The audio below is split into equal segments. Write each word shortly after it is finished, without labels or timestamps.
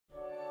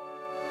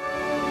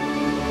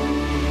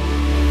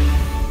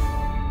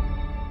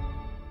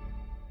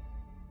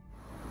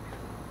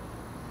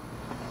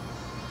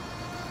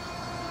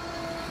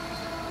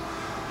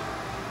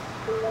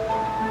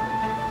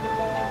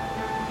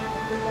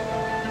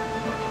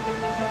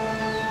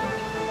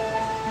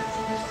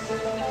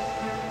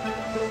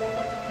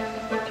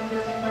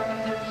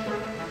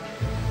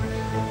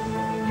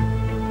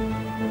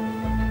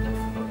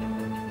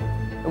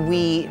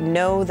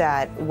know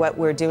that what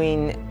we're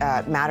doing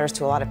matters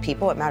to a lot of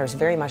people. It matters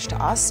very much to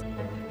us.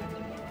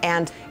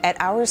 And at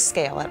our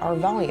scale, at our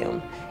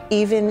volume,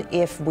 even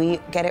if we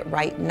get it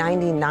right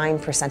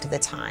 99% of the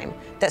time,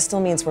 that still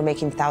means we're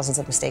making thousands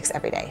of mistakes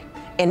every day.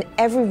 And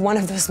every one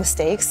of those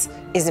mistakes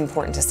is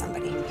important to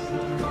somebody.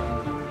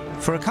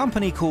 For a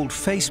company called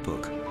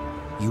Facebook,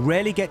 you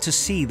rarely get to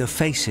see the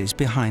faces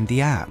behind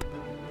the app.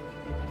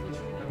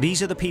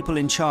 These are the people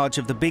in charge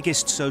of the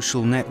biggest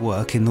social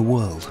network in the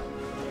world.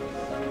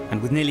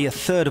 And with nearly a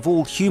third of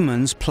all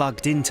humans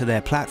plugged into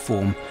their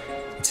platform,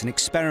 it's an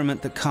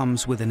experiment that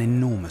comes with an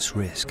enormous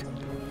risk.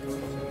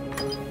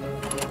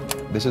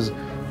 This is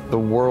the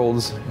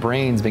world's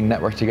brains being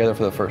networked together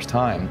for the first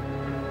time.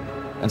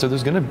 And so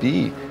there's going to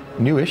be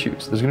new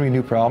issues. There's going to be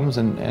new problems,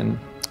 and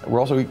we're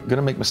also going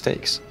to make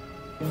mistakes.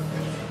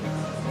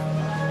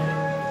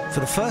 For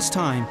the first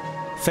time,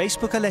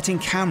 Facebook are letting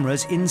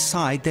cameras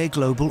inside their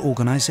global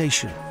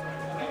organization.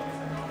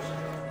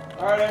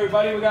 All right,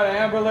 everybody, we got an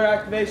Amber Alert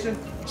activation.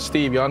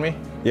 Steve, you on me?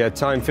 Yeah,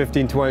 time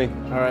 15:20.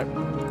 All right.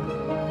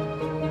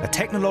 A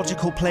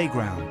technological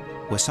playground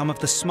where some of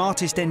the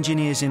smartest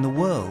engineers in the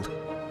world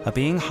are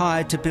being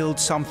hired to build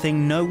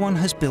something no one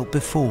has built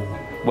before.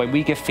 When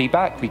we give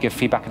feedback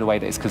in a way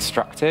that is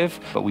constructive,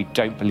 but we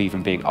don't believe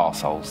in being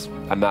arseholes.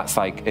 And that's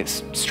like,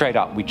 it's straight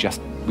up, we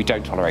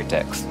don't tolerate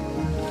dicks.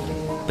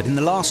 But in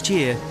the last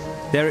year,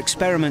 their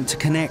experiment to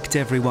connect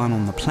everyone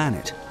on the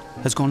planet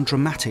has gone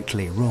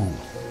dramatically wrong.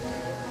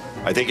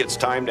 I think it's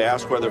time to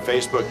ask whether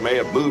Facebook may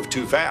have moved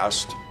too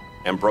fast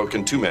and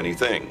broken too many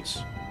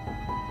things.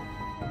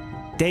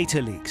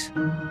 Data leaks,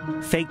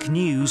 fake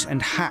news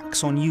and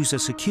hacks on user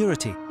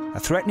security are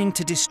threatening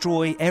to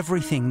destroy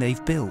everything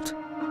they've built.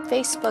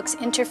 Facebook's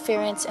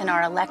interference in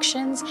our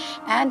elections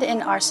and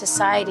in our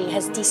society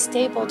has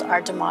destabilized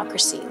our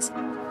democracies.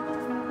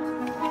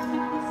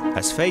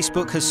 As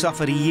Facebook has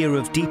suffered a year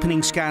of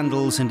deepening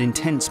scandals and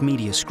intense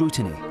media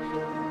scrutiny,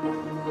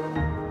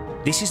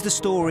 this is the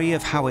story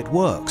of how it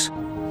works,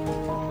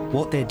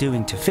 what they're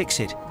doing to fix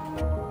it,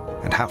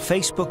 and how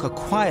Facebook are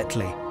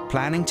quietly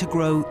planning to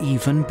grow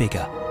even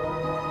bigger.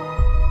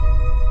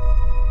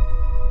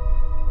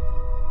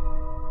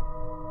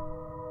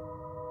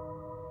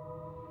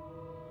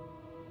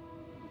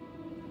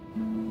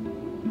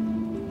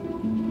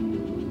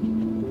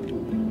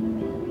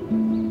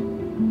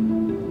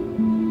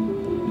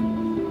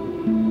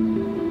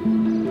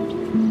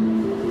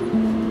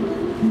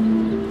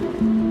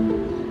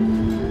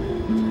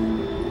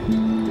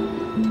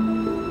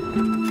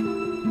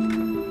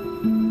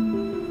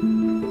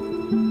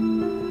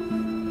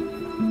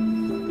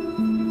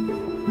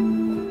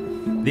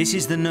 This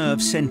is the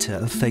nerve center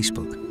of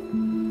Facebook,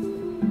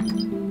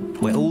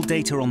 where all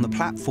data on the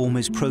platform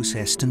is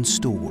processed and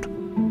stored.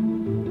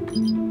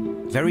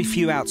 Very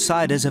few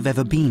outsiders have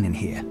ever been in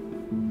here.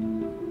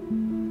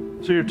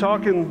 So you're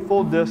talking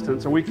full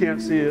distance, and we can't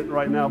see it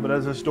right now, but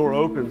as this door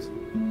opens,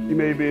 you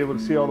may be able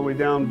to see all the way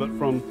down, but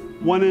from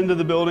one end of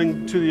the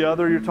building to the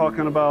other, you're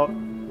talking about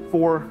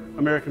 4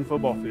 American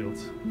football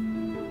fields.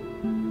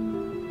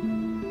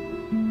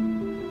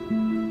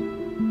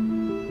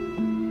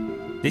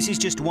 This is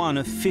just one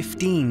of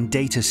 15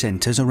 data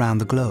centers around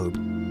the globe.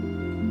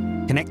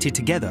 Connected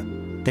together,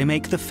 they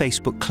make the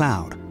Facebook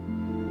cloud.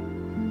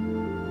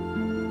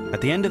 At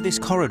the end of this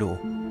corridor,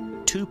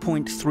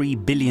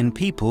 2.3 billion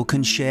people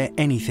can share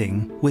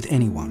anything with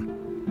anyone.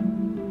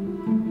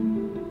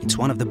 It's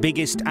one of the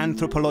biggest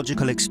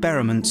anthropological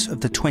experiments of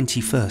the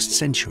 21st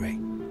century.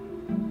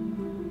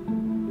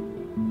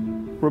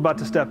 We're about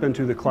to step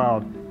into the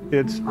cloud.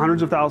 It's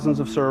hundreds of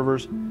thousands of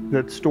servers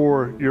that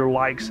store your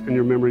likes and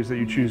your memories that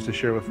you choose to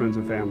share with friends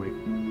and family.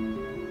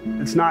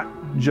 It's not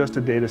just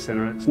a data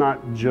center. It's not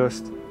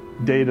just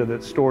data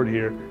that's stored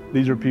here.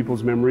 These are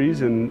people's memories,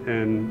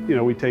 and you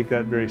know, we take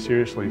that very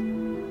seriously.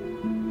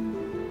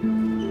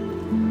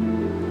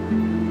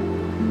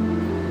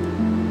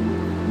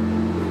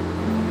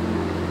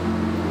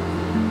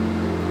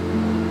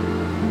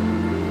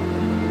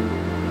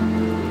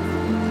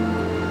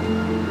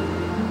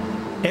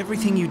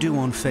 Everything you do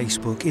on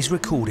Facebook is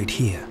recorded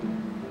here.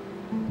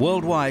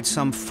 Worldwide,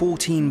 some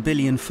 14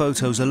 billion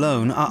photos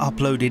alone are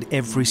uploaded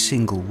every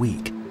single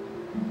week.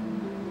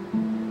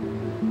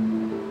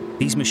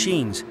 These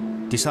machines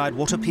decide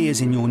what appears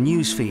in your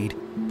newsfeed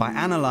by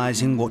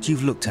analyzing what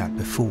you've looked at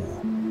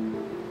before.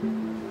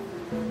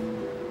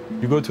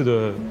 You go to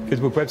the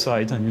Facebook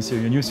website and you see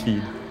your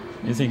newsfeed.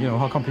 You think, you know,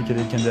 how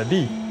complicated can that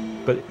be?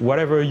 But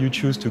whatever you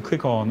choose to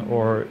click on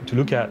or to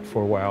look at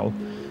for a while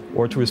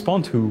or to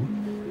respond to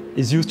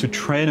is used to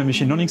train a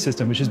machine learning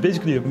system, which is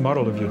basically a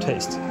model of your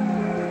taste.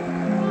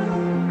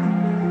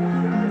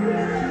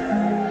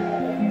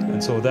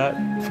 And so that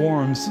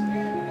forms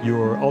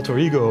your alter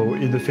ego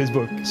in the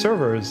Facebook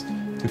servers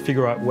to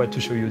figure out what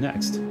to show you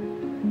next.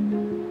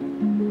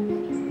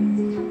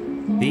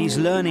 These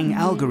learning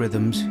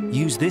algorithms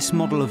use this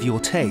model of your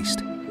taste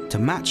to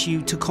match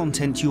you to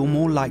content you're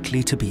more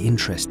likely to be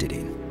interested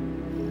in.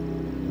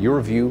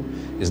 Your view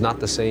is not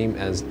the same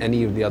as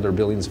any of the other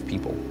billions of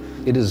people.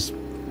 It is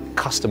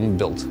custom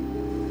built.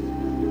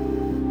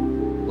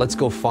 Let's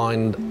go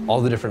find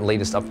all the different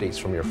latest updates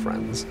from your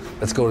friends.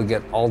 Let's go to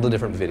get all the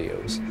different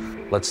videos.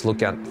 Let's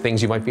look at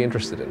things you might be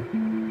interested in.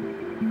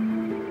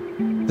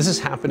 This is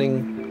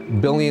happening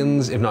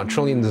billions, if not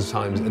trillions of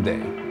times a day.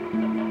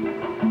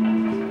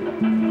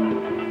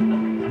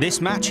 This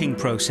matching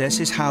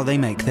process is how they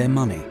make their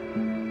money,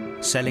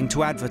 selling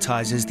to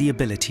advertisers the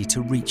ability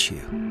to reach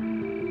you.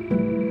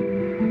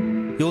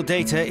 Your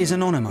data is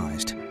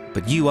anonymized,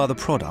 but you are the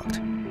product.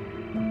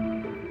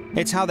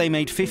 It's how they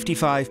made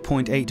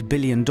 $55.8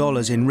 billion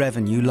in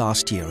revenue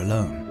last year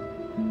alone.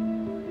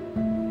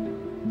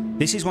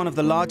 This is one of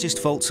the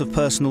largest vaults of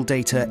personal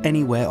data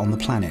anywhere on the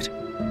planet.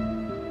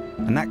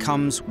 And that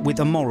comes with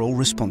a moral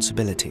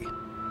responsibility.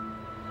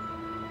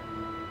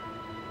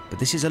 But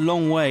this is a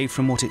long way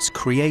from what its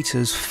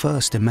creators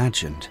first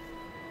imagined.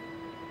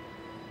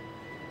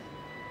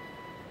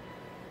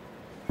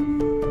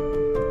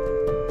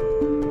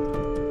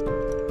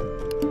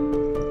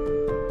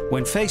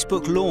 When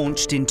Facebook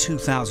launched in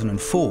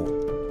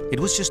 2004, it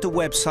was just a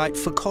website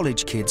for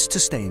college kids to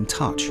stay in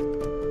touch.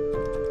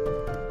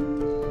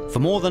 For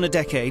more than a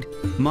decade,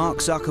 Mark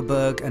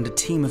Zuckerberg and a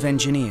team of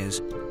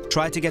engineers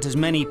tried to get as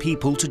many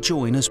people to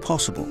join as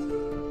possible.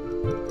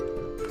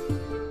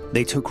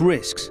 They took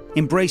risks,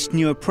 embraced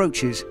new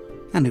approaches,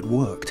 and it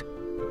worked.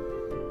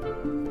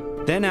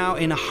 They're now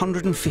in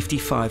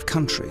 155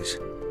 countries,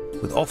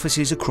 with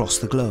offices across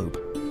the globe.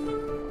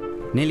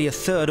 Nearly a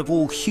third of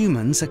all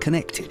humans are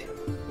connected.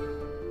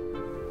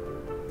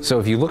 So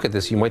if you look at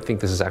this, you might think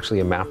this is actually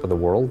a map of the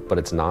world, but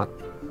it's not.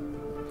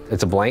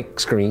 It's a blank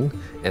screen,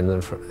 and then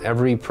for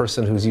every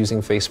person who's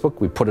using Facebook,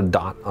 we put a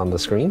dot on the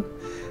screen,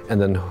 and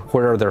then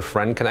where are their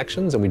friend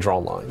connections, and we draw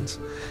lines.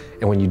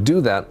 And when you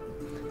do that,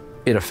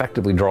 it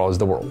effectively draws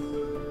the world.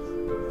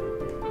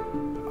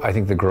 I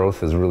think the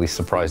growth has really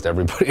surprised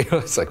everybody.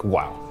 It's like,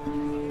 wow.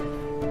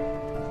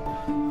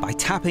 By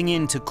tapping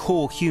into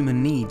core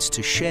human needs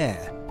to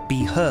share,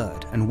 be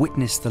heard, and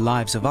witness the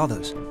lives of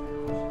others,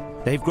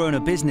 they've grown a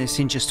business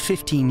in just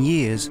 15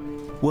 years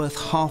worth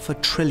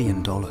 $500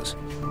 billion.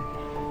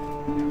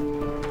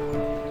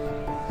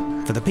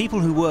 For the people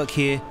who work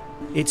here,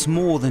 it's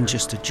more than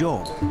just a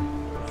job.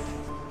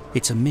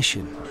 It's a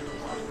mission.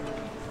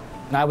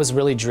 And I was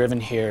really driven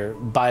here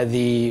by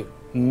the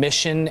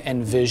mission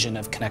and vision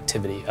of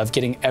connectivity, of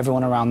getting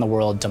everyone around the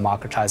world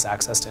democratized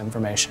access to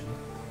information.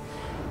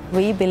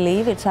 We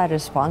believe it's our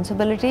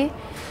responsibility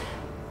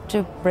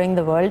to bring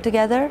the world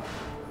together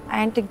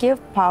and to give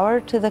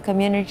power to the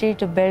community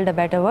to build a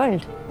better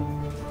world.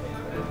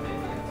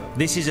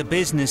 This is a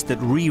business that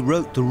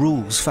rewrote the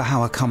rules for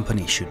how a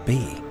company should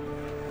be.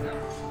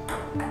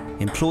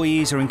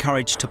 Employees are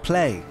encouraged to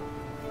play,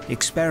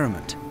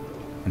 experiment,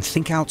 and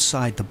think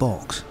outside the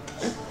box.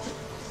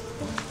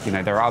 You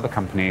know, there are other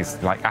companies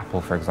like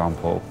Apple, for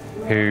example,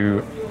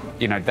 who,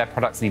 you know, their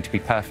products need to be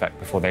perfect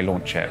before they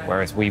launch it,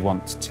 whereas we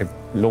want to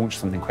launch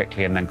something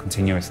quickly and then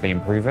continuously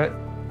improve it.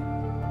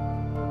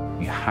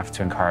 You have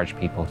to encourage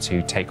people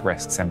to take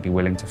risks and be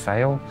willing to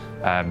fail,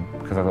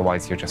 because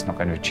otherwise you're just not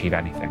going to achieve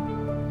anything.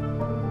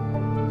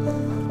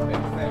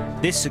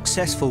 This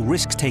successful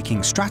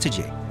risk-taking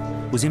strategy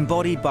was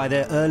embodied by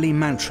their early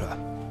mantra: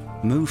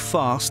 move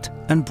fast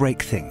and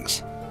break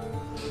things.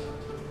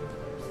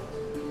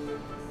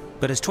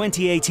 But as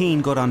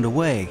 2018 got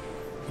underway,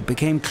 it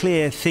became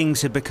clear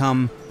things had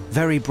become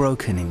very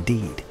broken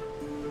indeed.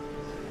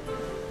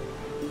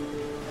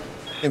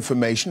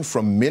 Information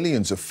from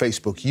millions of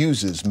Facebook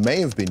users may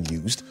have been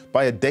used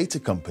by a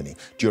data company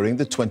during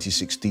the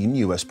 2016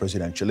 US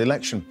presidential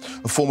election.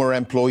 A former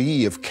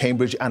employee of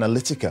Cambridge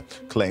Analytica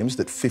claims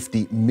that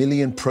 50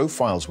 million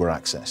profiles were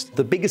accessed.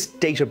 The biggest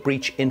data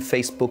breach in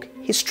Facebook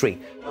history.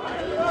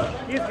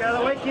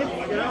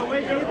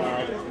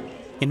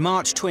 In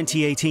March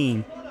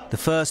 2018, the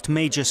first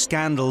major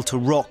scandal to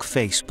rock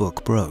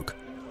Facebook broke.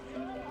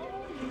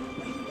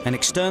 An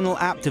external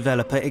app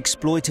developer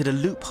exploited a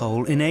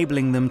loophole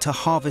enabling them to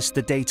harvest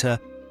the data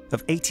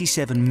of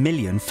 87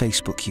 million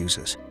Facebook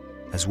users,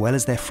 as well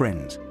as their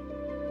friends.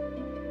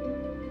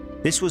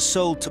 This was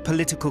sold to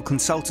political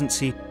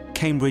consultancy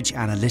Cambridge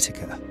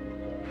Analytica.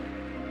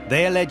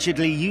 They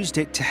allegedly used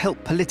it to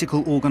help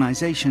political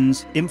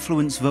organizations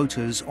influence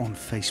voters on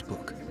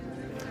Facebook.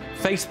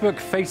 Facebook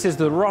faces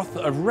the wrath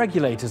of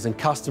regulators and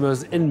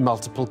customers in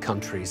multiple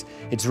countries.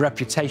 Its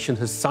reputation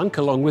has sunk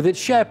along with its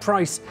share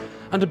price,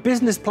 and a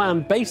business plan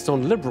based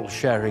on liberal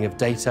sharing of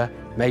data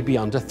may be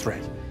under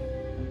threat.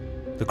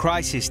 The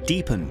crisis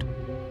deepened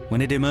when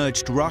it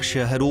emerged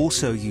Russia had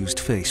also used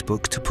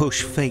Facebook to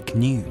push fake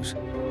news.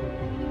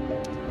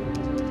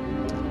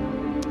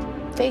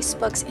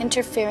 Facebook's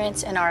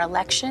interference in our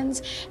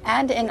elections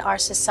and in our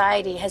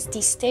society has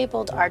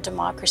destabilized our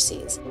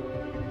democracies.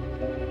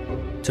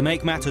 To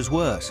make matters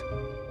worse,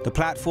 the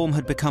platform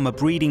had become a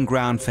breeding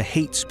ground for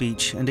hate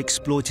speech and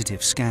exploitative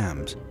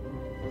scams.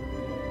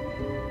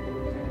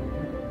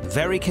 The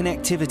very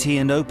connectivity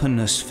and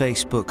openness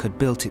Facebook had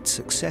built its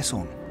success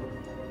on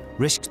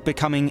risked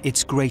becoming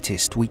its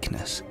greatest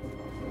weakness.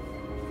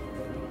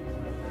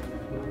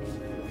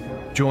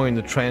 join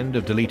the trend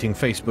of deleting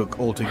Facebook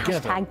altogether.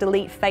 Hashtag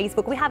delete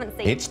Facebook. We haven't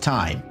seen... It's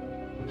time.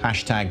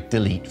 Hashtag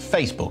delete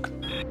Facebook.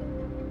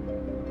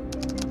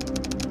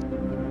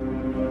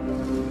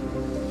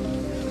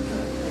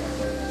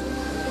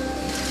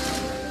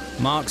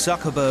 Mark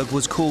Zuckerberg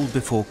was called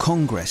before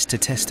Congress to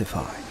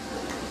testify.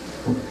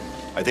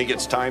 I think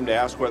it's time to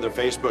ask whether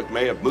Facebook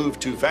may have moved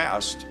too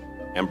fast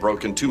and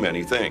broken too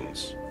many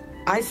things.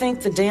 I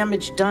think the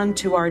damage done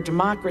to our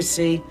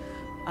democracy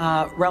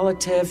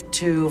relative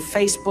to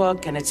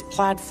Facebook and its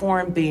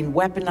platform being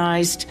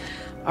weaponized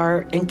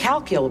are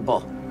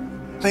incalculable.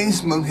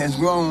 Facebook has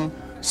grown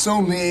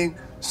so big,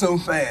 so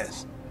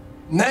fast.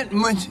 That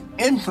much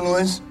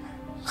influence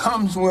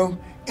comes with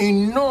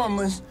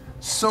enormous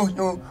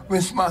social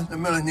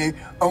responsibility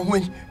of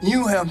which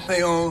you have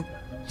failed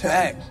to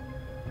act.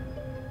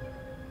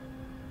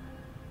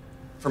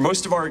 For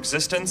most of our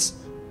existence,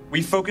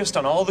 we focused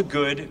on all the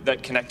good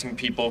that connecting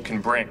people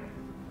can bring.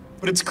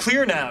 But it's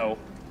clear now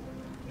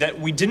that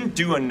we didn't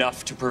do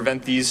enough to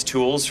prevent these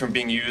tools from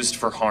being used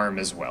for harm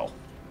as well.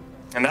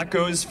 And that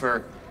goes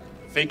for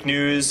fake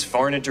news,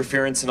 foreign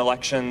interference in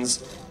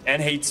elections,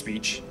 and hate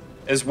speech,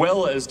 as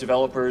well as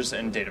developers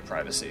and data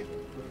privacy.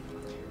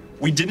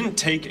 We didn't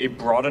take a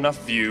broad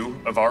enough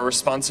view of our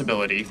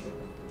responsibility,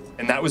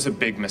 and that was a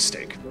big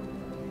mistake.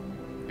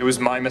 It was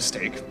my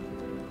mistake,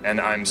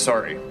 and I'm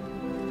sorry.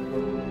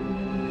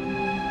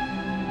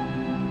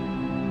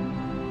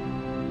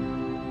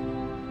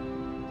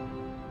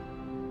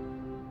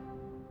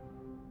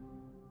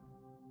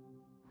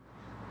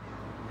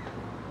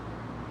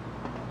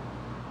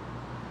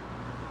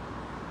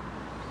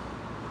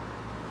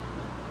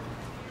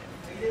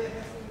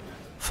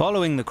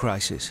 Following the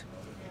crisis,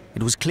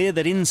 it was clear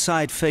that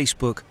inside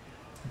Facebook,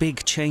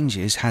 big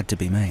changes had to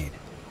be made.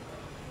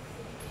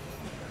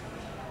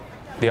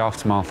 The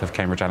aftermath of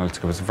Cambridge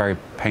Analytica was a very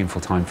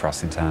painful time for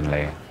us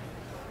internally.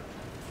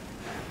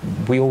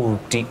 We all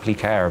deeply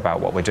care about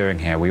what we're doing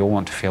here. We all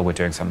want to feel we're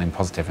doing something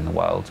positive in the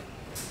world.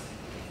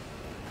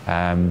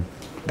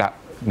 That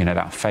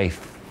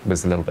faith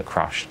was a little bit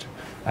crushed.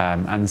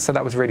 And so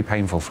that was really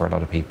painful for a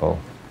lot of people.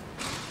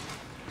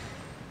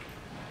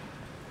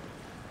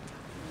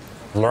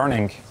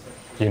 Learning,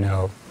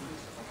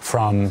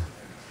 from,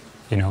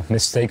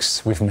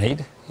 mistakes we've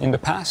made in the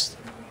past.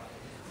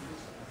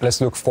 Let's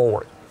look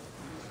forward.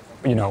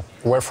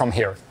 Where from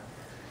here?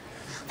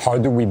 How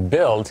do we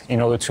build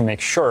in order to make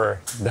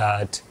sure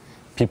that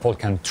people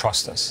can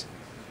trust us?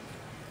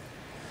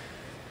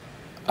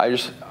 I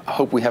just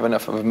hope we have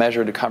enough of a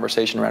measured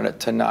conversation around it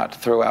to not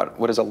throw out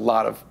what is a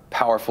lot of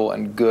powerful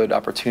and good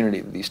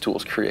opportunity that these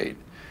tools create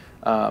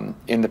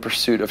in the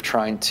pursuit of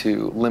trying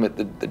to limit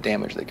the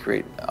damage they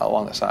create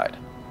along the side.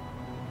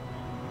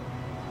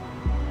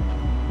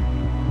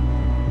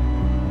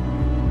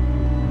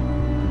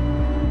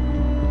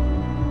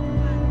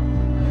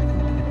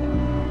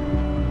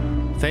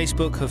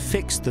 Facebook have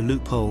fixed the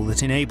loophole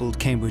that enabled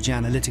Cambridge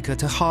Analytica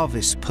to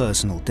harvest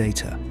personal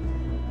data.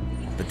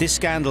 But this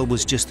scandal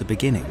was just the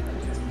beginning.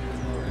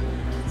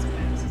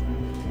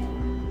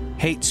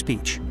 Hate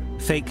speech,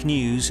 fake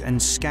news, and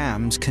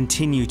scams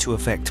continue to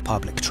affect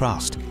public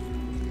trust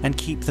and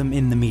keep them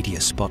in the media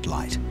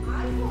spotlight.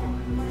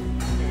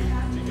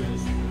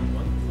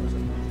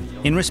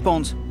 In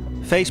response,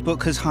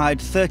 Facebook has hired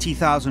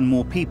 30,000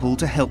 more people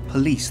to help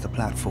police the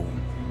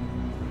platform.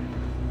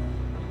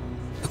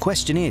 The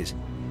question is,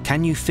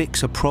 can you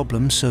fix a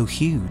problem so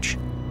huge?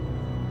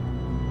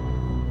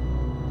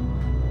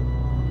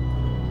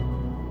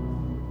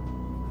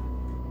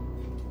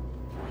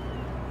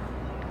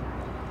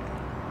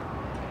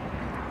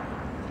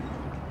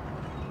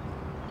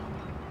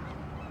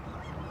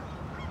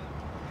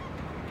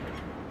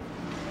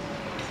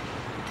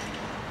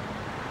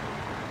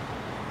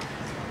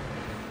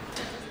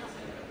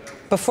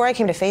 Before I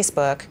came to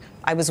Facebook,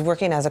 I was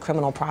working as a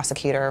criminal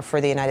prosecutor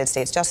for the United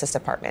States Justice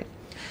Department.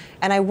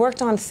 And I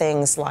worked on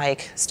things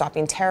like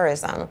stopping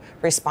terrorism,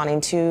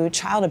 responding to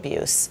child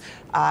abuse,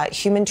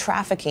 human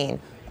trafficking.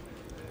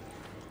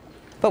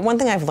 But one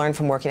thing I've learned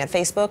from working at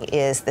Facebook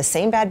is the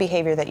same bad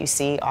behavior that you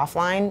see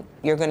offline,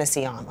 you're going to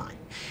see online.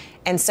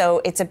 And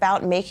so it's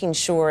about making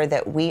sure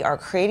that we are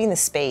creating the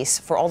space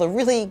for all the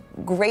really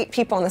great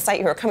people on the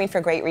site who are coming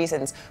for great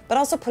reasons, but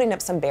also putting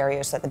up some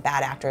barriers so that the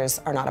bad actors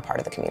are not a part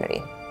of the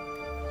community.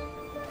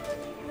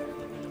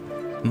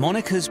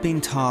 Monica's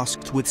been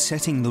tasked with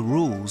setting the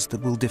rules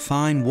that will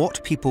define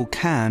what people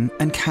can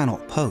and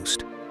cannot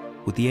post,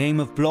 with the aim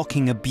of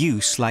blocking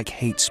abuse like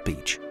hate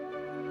speech.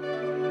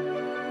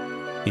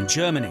 In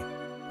Germany,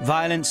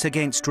 violence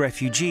against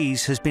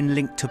refugees has been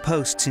linked to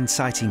posts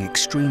inciting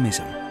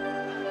extremism.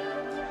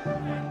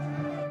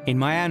 In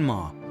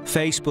Myanmar,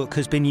 Facebook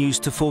has been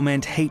used to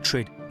foment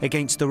hatred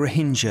against the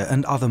Rohingya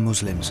and other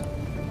Muslims.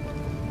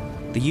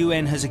 The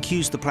UN has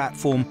accused the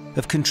platform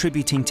of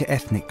contributing to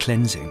ethnic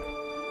cleansing.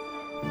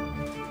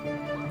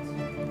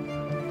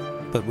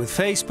 But with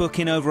Facebook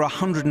in over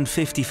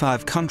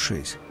 155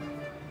 countries,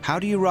 how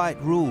do you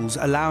write rules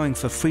allowing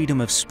for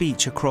freedom of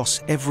speech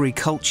across every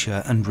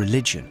culture and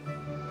religion?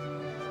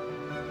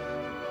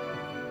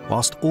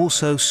 whilst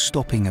also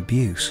stopping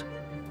abuse.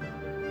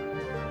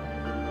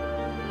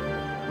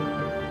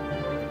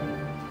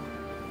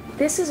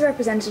 This is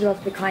representative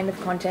of the kind of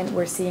content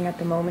we're seeing at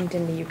the moment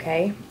in the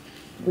UK.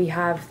 We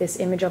have this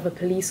image of a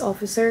police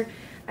officer,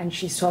 and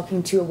she's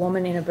talking to a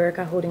woman in a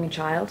burqa holding a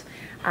child,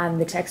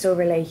 and the text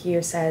overlay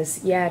here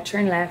says, yeah,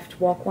 turn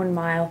left, walk 1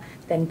 mile,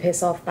 then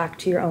piss off back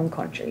to your own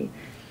country.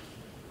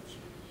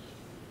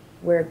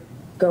 We're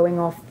going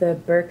off the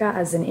burqa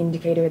as an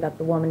indicator that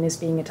the woman is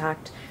being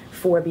attacked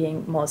for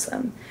being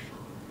Muslim.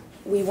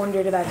 We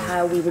wondered about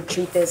how we would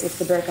treat this if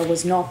the burqa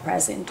was not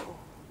present,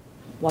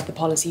 what the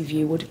policy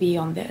view would be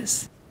on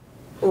this.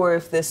 Or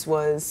if this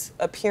was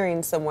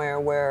appearing somewhere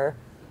where,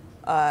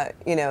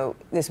 you know,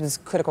 this was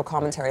critical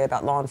commentary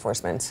about law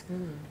enforcement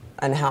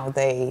and how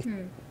they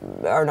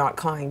are not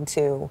kind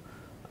to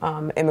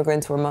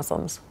immigrants who are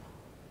Muslims.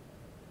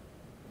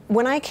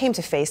 When I came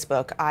to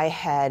Facebook, I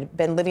had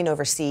been living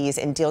overseas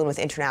and dealing with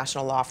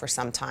international law for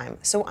some time.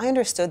 So I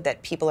understood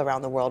that people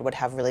around the world would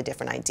have really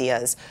different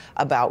ideas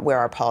about where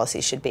our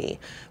policy should be.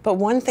 But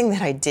one thing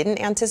that I didn't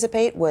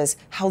anticipate was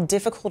how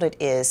difficult it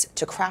is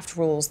to craft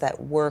rules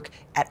that work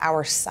at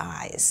our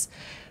size.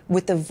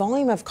 With the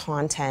volume of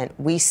content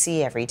we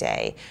see every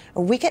day,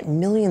 we get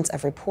millions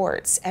of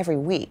reports every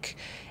week.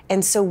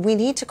 And so we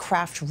need to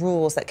craft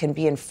rules that can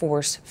be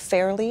enforced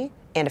fairly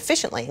and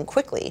efficiently and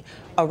quickly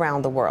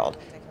around the world.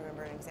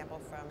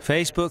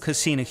 Facebook has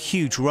seen a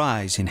huge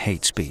rise in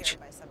hate speech.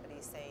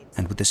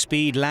 And with the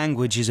speed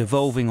language is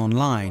evolving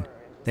online,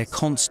 they're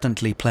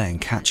constantly playing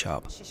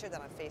catch-up.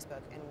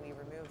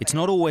 It's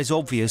not always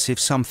obvious if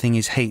something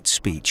is hate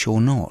speech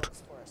or not.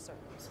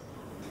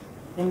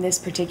 In this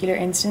particular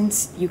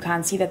instance, you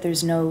can see that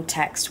there's no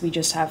text, we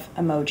just have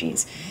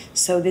emojis.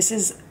 So this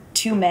is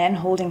 2 men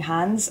holding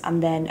hands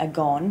and then a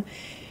gun.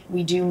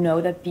 We do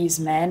know that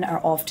these men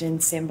are often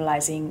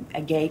symbolizing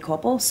a gay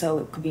couple, so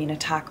it could be an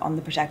attack on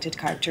the protected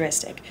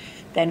characteristic.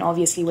 Then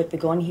obviously with the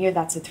gun here,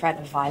 that's a threat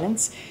of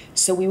violence.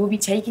 So we will be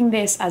taking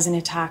this as an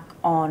attack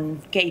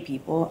on gay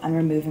people and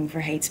removing for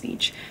hate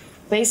speech.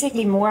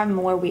 Basically, more and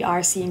more we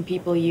are seeing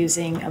people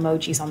using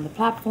emojis on the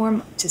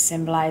platform to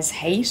symbolize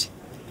hate.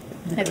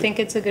 I think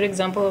it's a good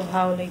example of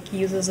how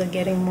users are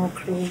getting more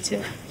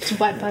creative to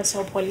bypass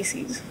our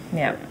policies.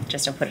 Yeah,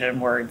 just to put it in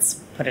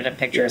words, put it in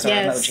pictures or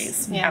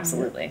emojis. Yeah.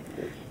 Absolutely.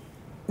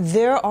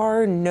 There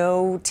are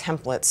no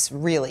templates,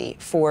 really,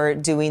 for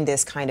doing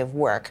this kind of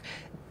work.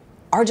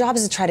 Our job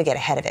is to try to get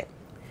ahead of it.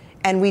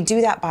 And we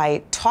do that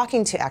by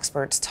talking to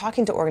experts,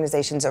 talking to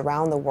organizations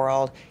around the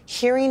world,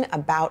 hearing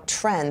about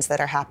trends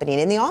that are happening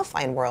in the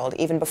offline world,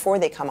 even before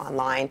they come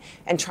online,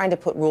 and trying to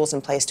put rules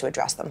in place to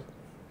address them.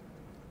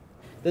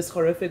 This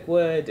horrific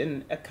word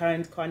in a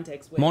current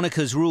context.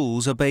 Monica's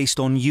rules are based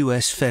on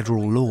US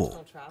federal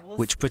law,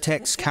 which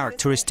protects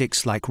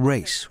characteristics like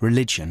race,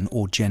 religion,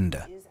 or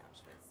gender.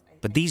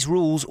 But these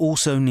rules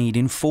also need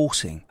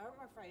enforcing.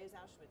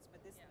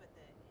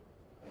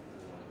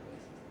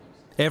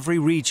 Every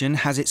region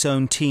has its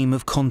own team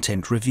of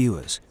content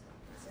reviewers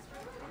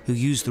who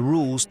use the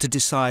rules to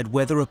decide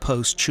whether a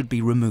post should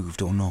be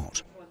removed or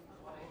not.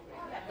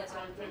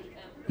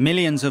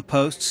 Millions of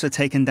posts are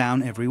taken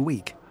down every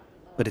week.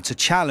 But it's a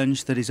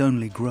challenge that is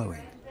only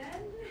growing.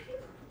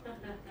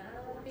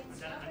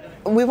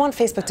 We want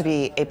Facebook to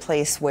be a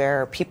place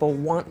where people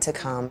want to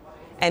come,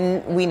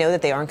 and we know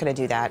that they aren't going to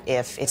do that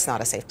if it's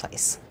not a safe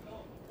place.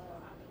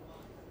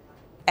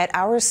 At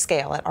our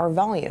scale, at our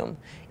volume,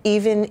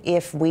 even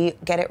if we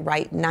get it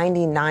right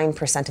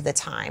 99% of the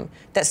time,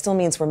 that still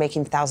means we're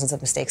making thousands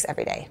of mistakes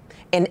every day.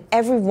 And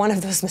every one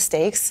of those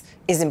mistakes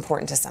is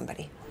important to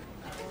somebody.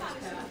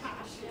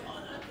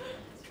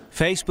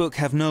 Facebook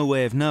have no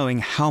way of knowing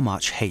how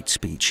much hate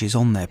speech is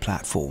on their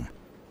platform.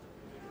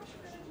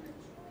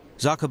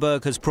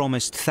 Zuckerberg has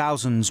promised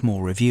thousands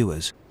more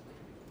reviewers.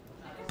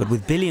 But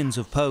with billions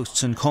of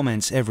posts and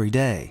comments every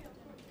day,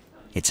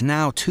 it's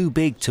now too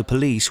big to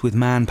police with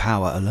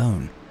manpower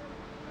alone.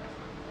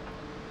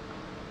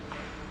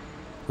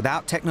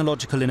 Without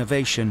technological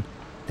innovation,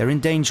 they're in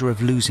danger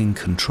of losing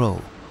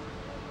control.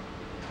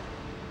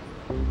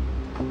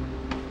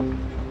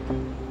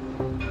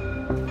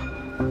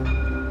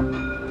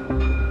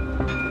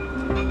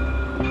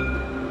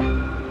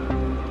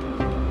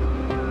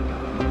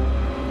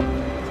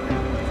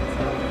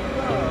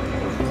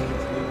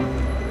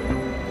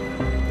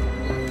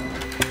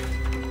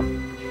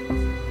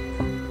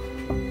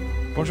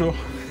 Bonjour.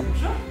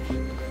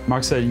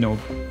 Mark said,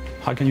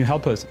 how can you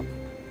help us?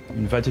 He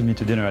invited me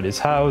to dinner at his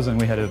house, and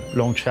we had a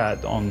long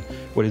chat on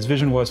what his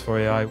vision was for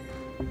AI,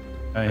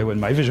 and what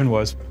my vision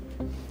was.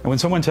 And when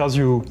someone tells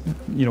you,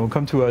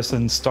 come to us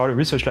and start a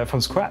research lab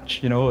from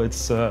scratch,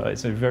 it's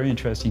a very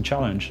interesting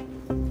challenge.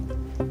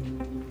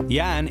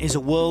 Jan is a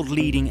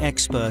world-leading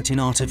expert in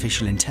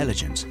artificial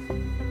intelligence.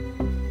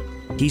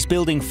 He's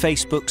building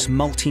Facebook's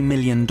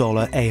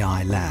multi-million-dollar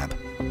AI lab.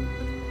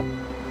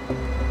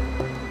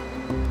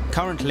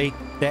 Currently,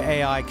 their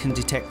AI can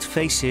detect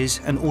faces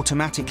and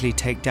automatically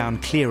take down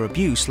clear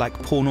abuse like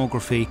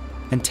pornography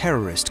and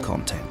terrorist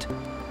content.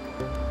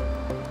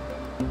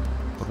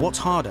 But what's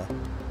harder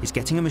is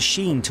getting a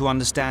machine to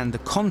understand the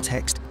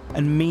context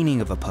and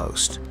meaning of a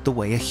post the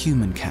way a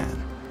human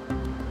can.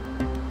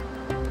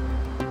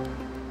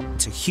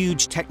 It's a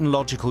huge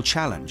technological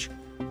challenge,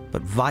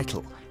 but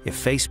vital if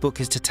Facebook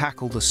is to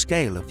tackle the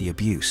scale of the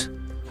abuse.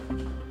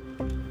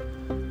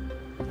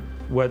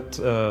 What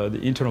the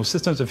internal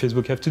systems of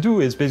Facebook have to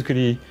do is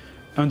basically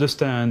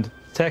understand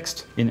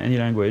text in any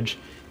language,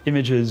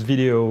 images,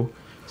 video,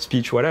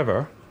 speech,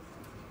 whatever.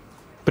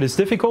 But it's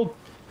difficult.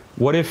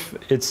 What if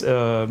it's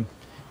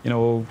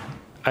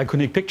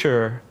iconic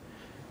picture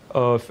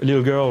of a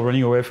little girl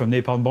running away from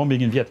napalm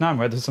bombing in Vietnam,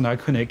 right? That's an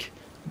iconic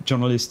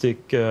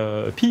journalistic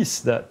piece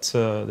that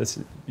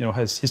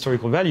has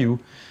historical value.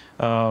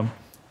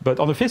 But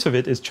on the face of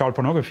it, it's child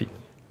pornography.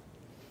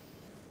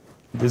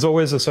 There's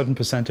always a certain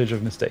percentage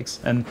of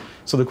mistakes. And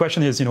so the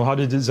question is, how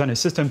to design a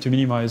system to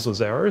minimize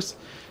those errors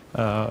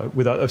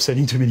without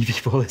upsetting too many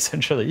people,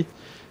 essentially.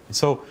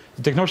 So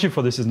the technology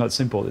for this is not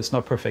simple. It's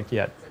not perfect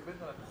yet.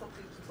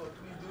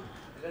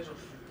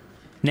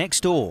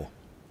 Next door,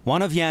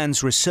 one of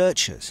Jan's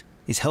researchers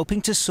is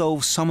helping to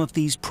solve some of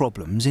these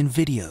problems in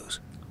videos.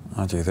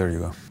 Okay, there you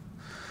go.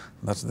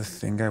 That's the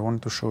thing I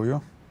wanted to show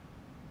you.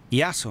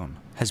 Jason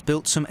has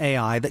built some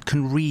AI that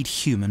can read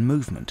human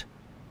movement.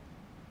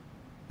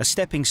 A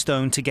stepping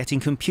stone to getting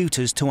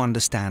computers to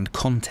understand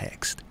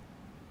context.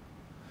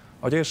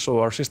 Okay, so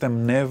our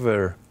system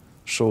never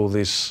saw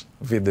this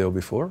video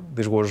before.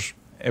 This was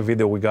a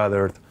video we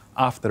gathered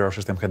after our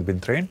system had been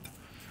trained.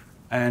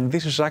 And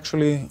this is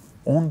actually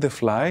on the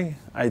fly,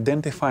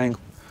 identifying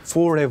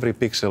for every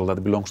pixel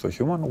that belongs to a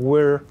human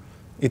where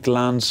it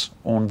lands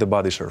on the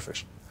body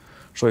surface.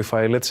 So if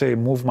I, let's say,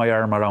 move my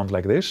arm around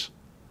like this,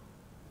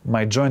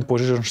 my joint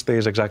position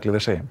stays exactly the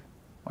same.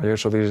 Okay,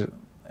 so this,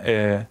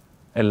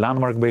 a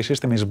landmark-based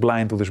system is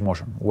blind to this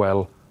motion.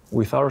 Well,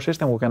 with our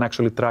system, we can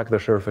actually track the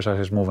surface as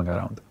it's moving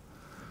around.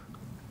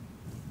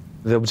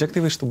 The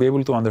objective is to be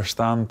able to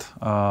understand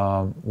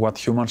what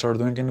humans are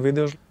doing in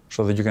videos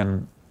so that you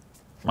can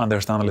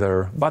understand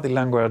their body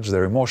language,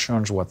 their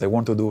emotions, what they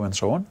want to do, and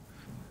so on.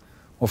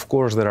 Of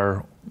course, there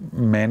are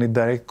many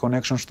direct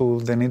connections to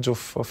the needs of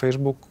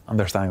Facebook.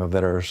 Understanding that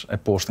there's a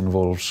post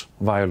involves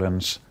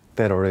violence,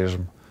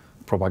 terrorism,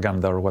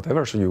 propaganda, or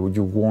whatever, so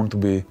you want to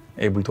be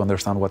able to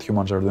understand what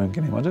humans are doing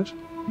in images.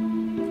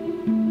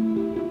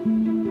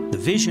 The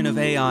vision of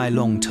AI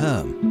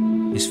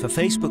long-term is for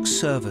Facebook's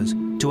servers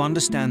to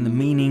understand the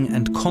meaning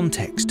and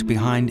context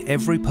behind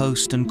every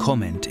post and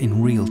comment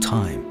in real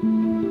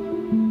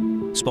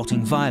time,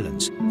 spotting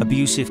violence,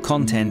 abusive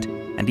content,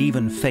 and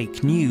even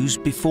fake news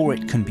before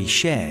it can be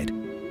shared,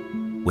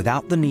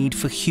 without the need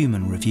for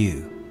human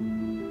review.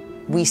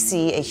 We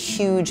see a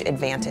huge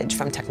advantage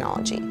from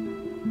technology.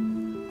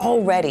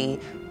 Already,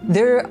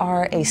 there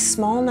are a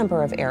small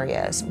number of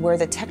areas where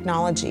the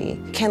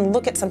technology can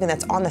look at something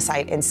that's on the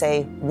site and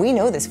say, we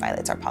know this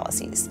violates our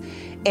policies.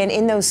 And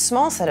in those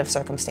small set of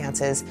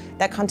circumstances,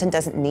 that content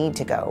doesn't need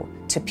to go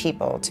to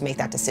people to make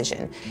that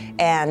decision.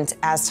 And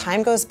as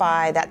time goes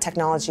by, that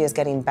technology is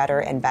getting better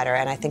and better,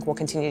 and I think we'll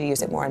continue to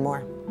use it more and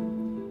more.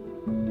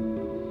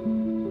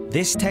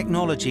 This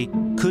technology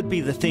could be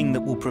the thing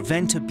that will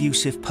prevent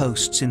abusive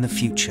posts in the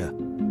future.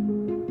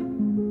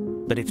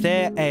 But if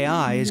their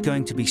AI is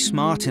going to be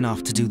smart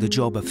enough to do the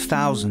job of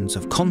thousands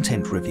of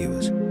content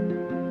reviewers,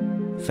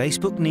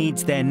 Facebook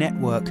needs their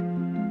network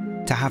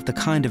to have the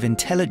kind of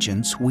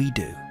intelligence we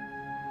do.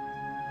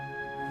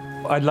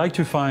 I'd like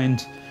to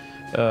find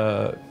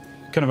kind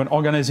of an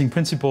organizing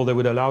principle that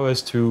would allow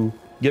us to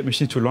get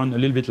machines to learn a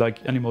little bit like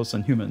animals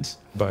and humans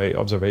by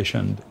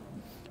observation.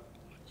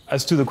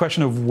 As to the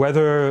question of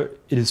whether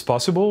it is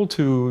possible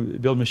to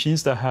build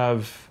machines that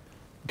have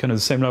kind of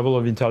the same level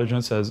of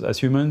intelligence as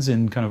humans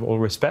in kind of all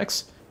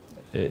respects,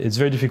 it's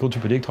very difficult to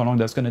predict how long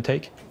that's going to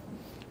take.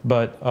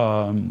 But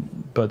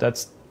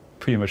that's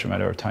pretty much a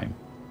matter of time.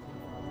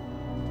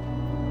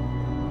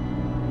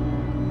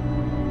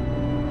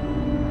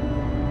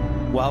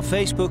 While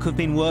Facebook have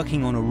been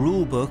working on a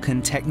rule book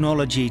and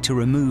technology to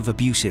remove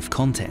abusive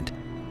content,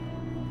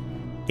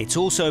 it's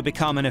also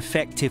become an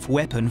effective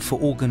weapon for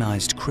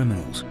organized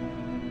criminals.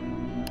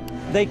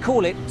 They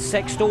call it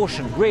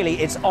sextortion. Really,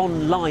 it's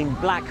online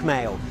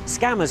blackmail.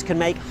 Scammers can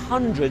make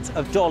hundreds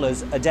of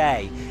dollars a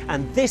day.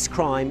 And this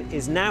crime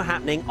is now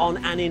happening on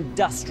an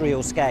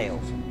industrial scale.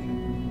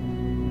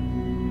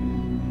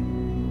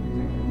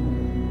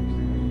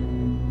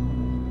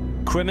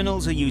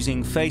 Criminals are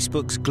using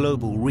Facebook's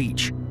global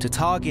reach to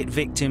target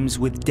victims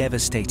with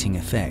devastating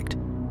effect.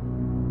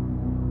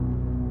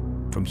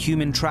 From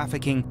human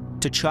trafficking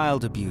to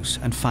child abuse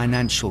and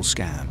financial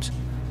scams.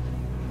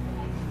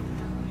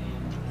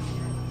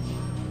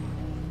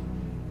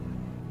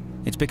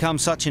 It's become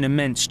such an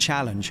immense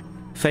challenge,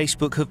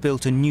 Facebook have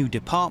built a new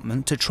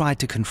department to try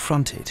to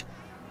confront it.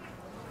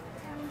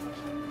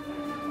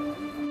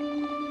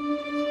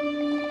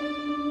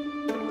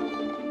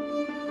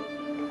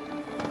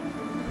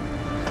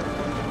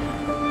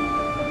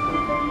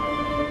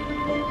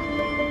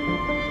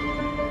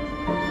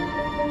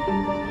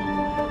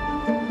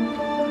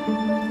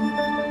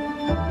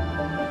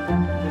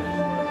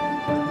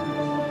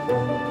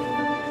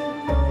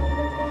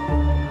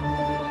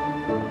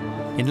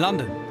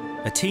 London,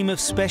 a team of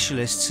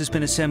specialists has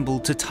been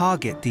assembled to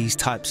target these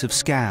types of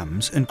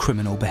scams and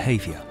criminal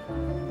behaviour.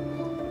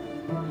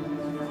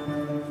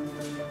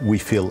 We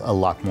feel a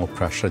lot more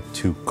pressure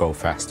to go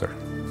faster.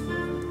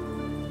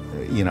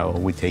 You know,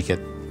 we take it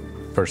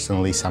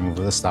personally. Some of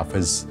the stuff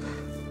is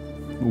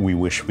we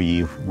wish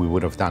we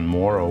would have done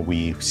more, or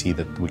we see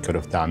that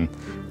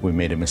we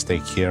made a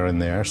mistake here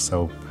and there.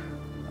 So,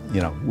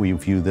 you know, we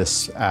view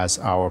this as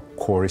our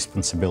core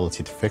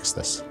responsibility to fix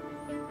this.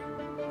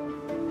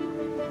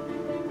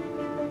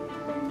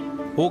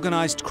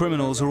 Organised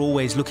criminals are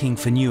always looking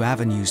for new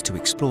avenues to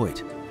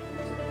exploit.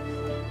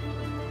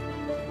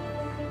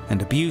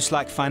 And abuse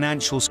like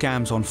financial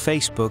scams on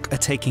Facebook are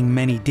taking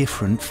many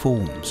different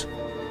forms.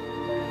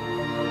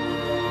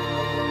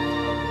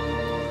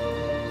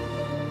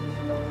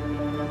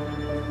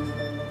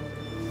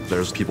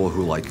 There's people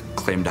who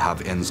claim to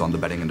have ins on the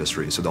betting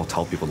industry, so they'll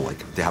tell people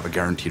they have a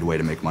guaranteed way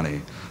to make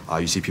money.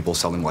 You see people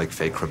selling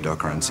fake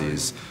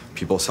cryptocurrencies,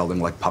 people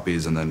selling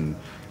puppies and then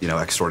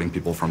extorting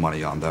people for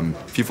money on them.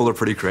 People are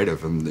pretty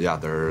creative, and yeah,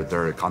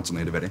 they're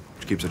constantly innovating,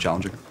 which keeps it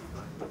challenging.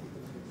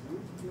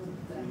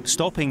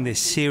 Stopping this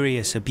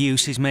serious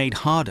abuse is made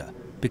harder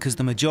because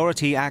the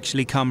majority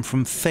actually come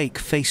from fake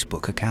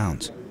Facebook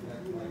accounts.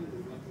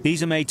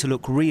 These are made to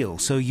look real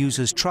so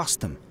users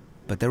trust them,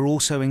 but they're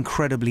also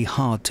incredibly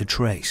hard to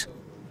trace.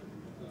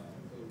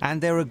 And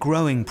they're a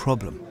growing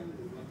problem.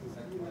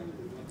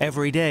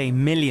 Every day,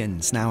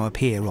 millions now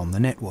appear on the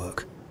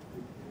network.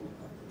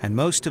 And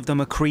most of them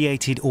are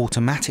created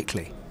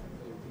automatically,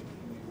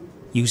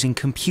 using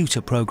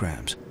computer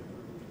programs.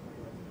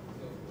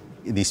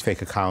 These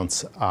fake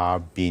accounts are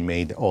being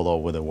made all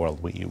over the world.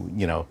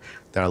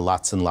 There are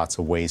lots and lots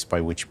of ways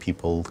by which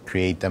people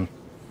create them.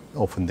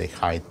 Often they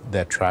hide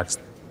their tracks.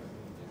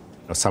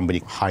 Somebody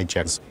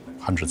hijacks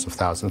hundreds of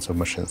thousands of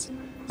machines,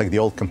 like the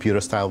old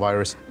computer-style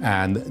virus,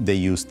 and they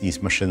use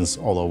these machines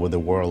all over the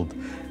world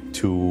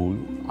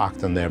to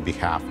act on their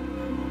behalf.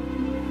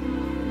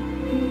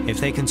 If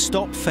they can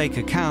stop fake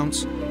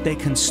accounts, they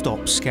can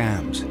stop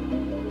scams.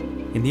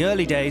 In the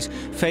early days,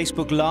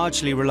 Facebook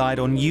largely relied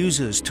on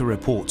users to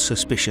report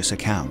suspicious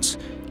accounts,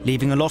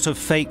 leaving a lot of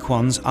fake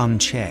ones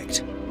unchecked.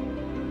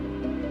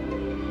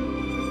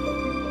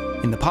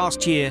 In the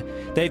past year,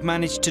 they've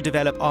managed to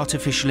develop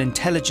artificial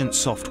intelligence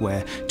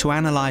software to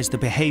analyze the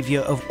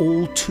behavior of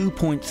all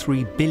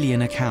 2.3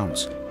 billion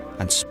accounts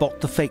and spot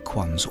the fake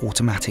ones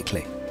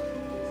automatically.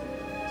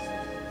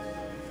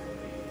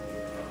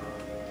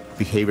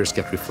 Behaviors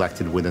get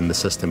reflected within the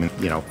system,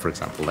 for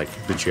example, like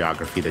the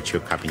geography that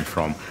you're coming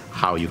from,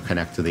 how you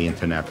connect to the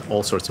internet,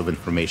 all sorts of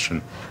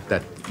information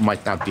that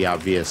might not be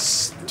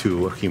obvious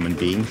to a human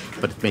being,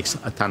 but it makes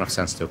a ton of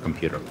sense to a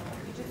computer.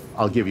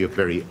 I'll give you a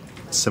very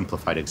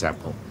simplified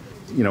example.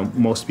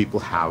 Most people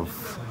have,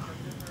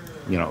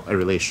 a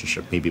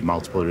relationship, maybe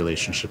multiple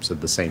relationships at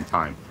the same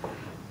time.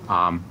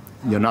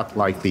 You're not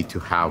likely to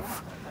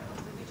have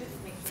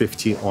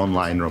 50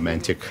 online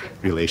romantic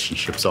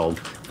relationships all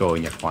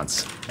going at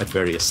once at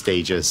various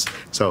stages.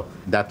 So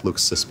that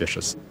looks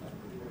suspicious.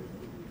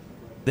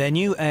 Their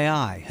new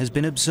AI has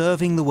been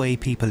observing the way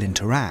people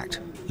interact,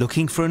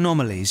 looking for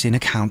anomalies in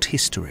account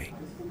history.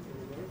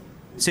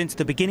 Since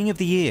the beginning of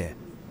the year,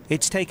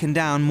 it's taken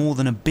down more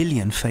than 1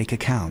 billion fake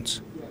accounts.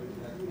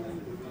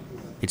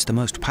 It's the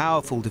most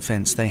powerful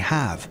defense they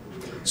have,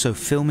 so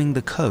filming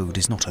the code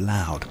is not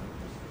allowed.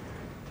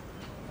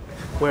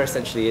 Where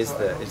essentially is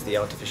the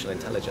artificial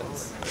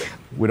intelligence?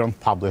 We don't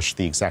publish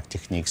the exact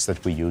techniques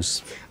that we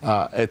use.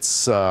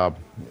 The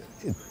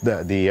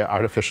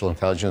artificial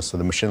intelligence, so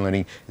the machine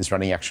learning, is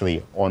running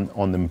actually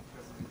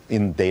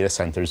in data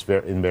centers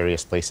in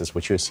various places.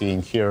 What you're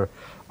seeing here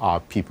are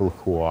people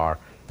who are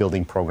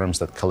building programs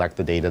that collect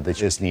the data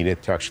that is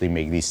needed to actually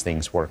make these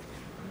things work.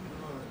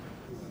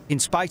 In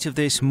spite of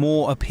this,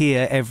 more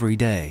appear every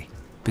day,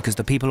 because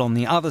the people on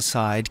the other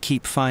side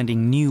keep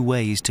finding new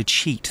ways to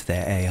cheat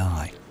their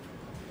AI.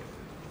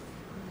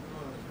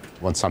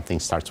 When something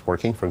starts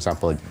working, for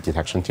example, a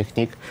detection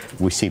technique,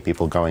 we see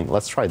people going,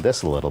 let's try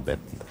this a little bit.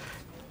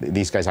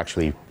 These guys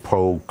actually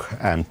poke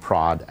and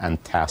prod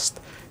and test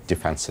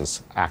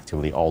defenses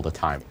actively all the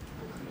time.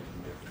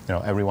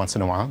 Every once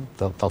in a while,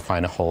 they'll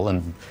find a hole,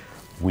 and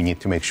we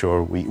need to make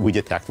sure we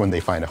detect when they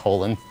find a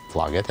hole and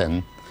plug it,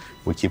 and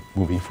we keep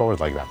moving forward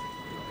like that.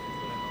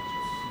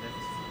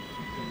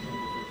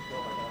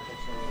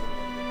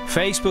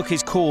 Facebook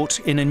is caught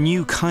in a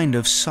new kind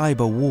of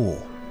cyber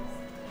war.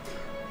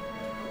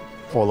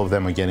 All of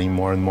them are getting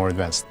more and more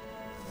advanced.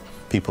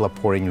 People are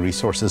pouring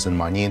resources and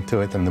money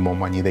into it, and the more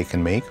money they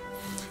can make,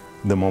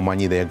 the more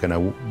money they're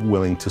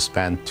willing to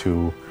spend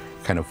to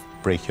kind of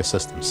break your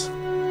systems.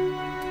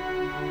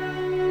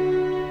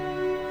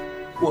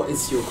 What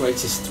is your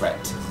greatest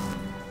threat?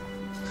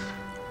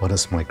 What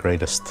is my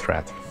greatest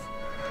threat?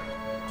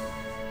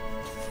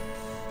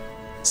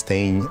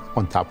 Staying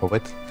on top of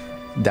it.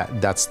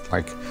 That's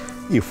like,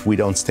 if we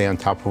don't stay on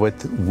top of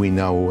it, we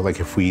know, like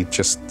if we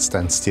just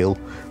stand still,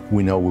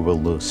 we know we will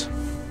lose.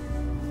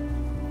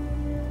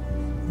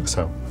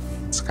 So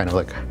it's kind of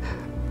like,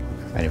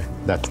 anyway,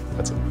 that's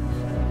it.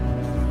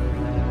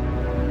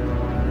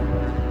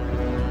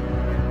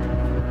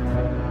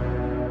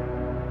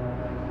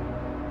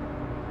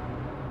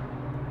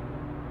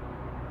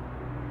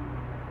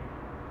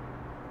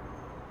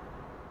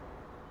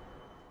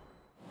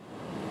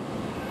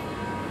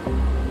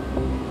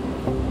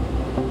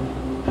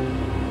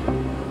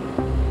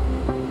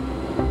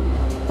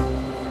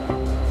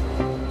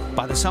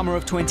 the summer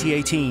of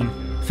 2018,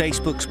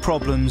 Facebook's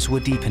problems were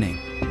deepening.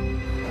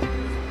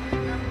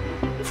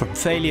 From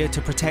failure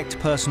to protect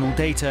personal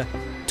data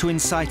to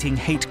inciting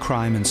hate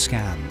crime and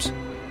scams.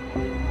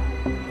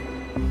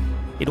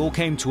 It all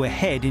came to a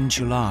head in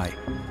July.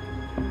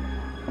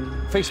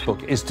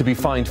 Facebook is to be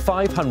fined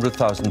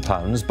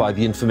 £500,000 by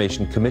the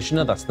Information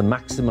Commissioner. That's the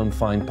maximum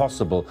fine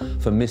possible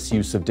for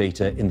misuse of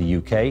data in the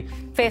UK.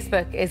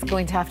 Facebook is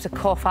going to have to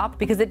cough up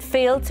because it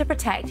failed to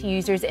protect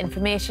users'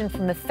 information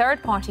from the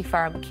third-party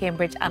firm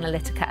Cambridge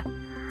Analytica.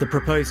 The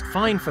proposed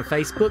fine for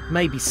Facebook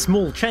may be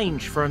small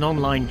change for an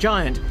online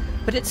giant,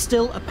 but it's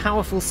still a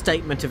powerful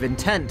statement of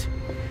intent.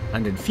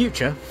 And in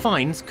future,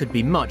 fines could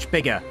be much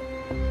bigger.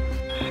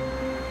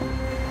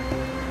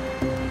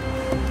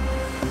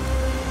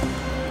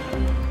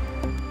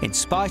 In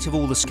spite of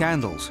all the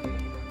scandals,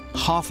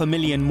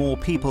 500,000 more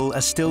people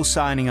are still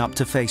signing up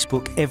to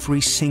Facebook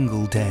every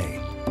single day.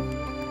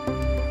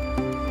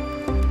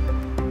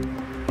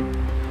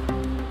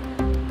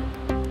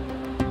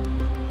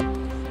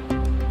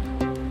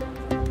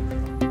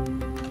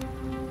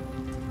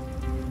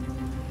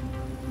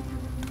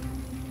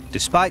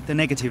 Despite the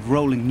negative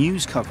rolling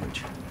news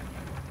coverage,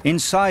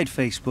 inside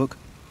Facebook,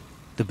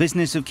 the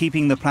business of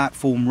keeping the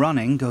platform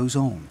running goes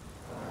on.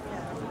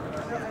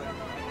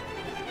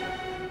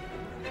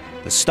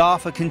 The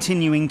staff are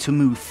continuing to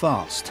move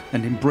fast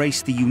and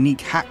embrace the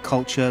unique hack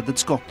culture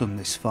that's got them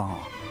this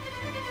far.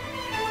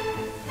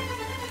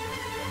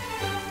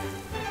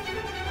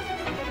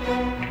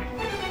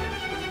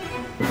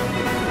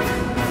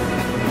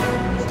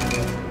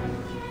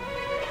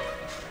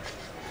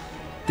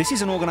 This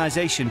is an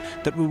organization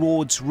that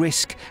rewards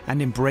risk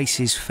and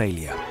embraces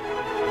failure.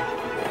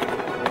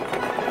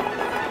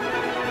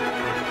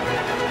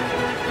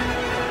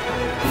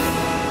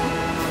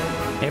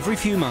 Every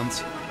few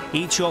months,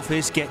 each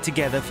office get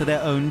together for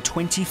their own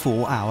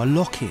 24-hour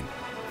lock-in,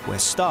 where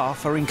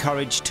staff are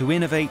encouraged to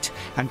innovate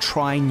and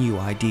try new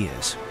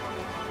ideas.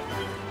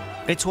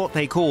 It's what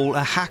they call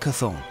a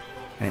hackathon,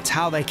 and it's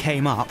how they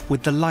came up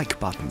with the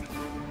like button.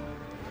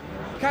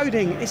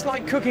 Coding, it's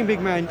like cooking, big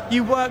man.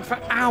 You work for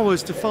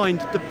hours to find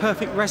the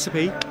perfect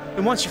recipe,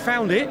 and once you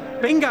found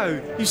it,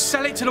 bingo, you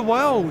sell it to the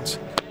world.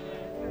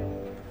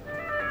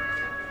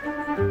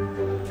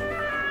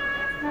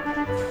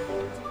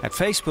 At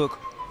Facebook,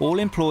 all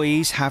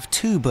employees have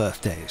 2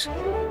 birthdays,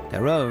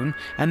 their own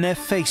and their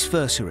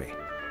Faceversary,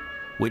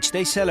 which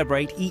they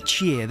celebrate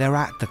each year they're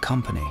at the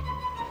company.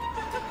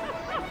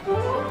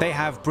 They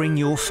have Bring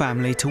Your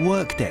Family to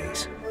Work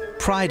days,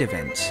 Pride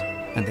events,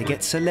 and they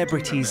get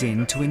celebrities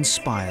in to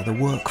inspire the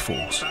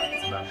workforce.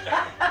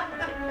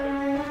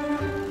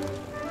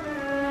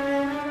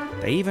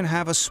 They even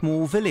have a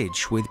small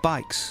village with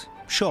bikes,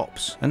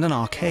 shops, and an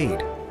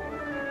arcade.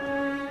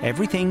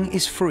 Everything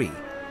is free,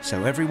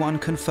 so everyone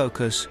can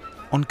focus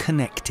on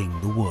connecting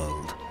the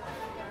world.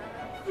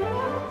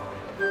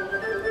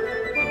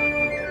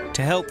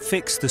 To help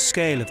fix the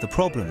scale of the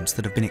problems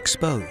that have been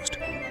exposed,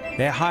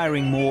 they're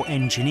hiring more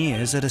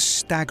engineers at a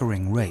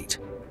staggering rate.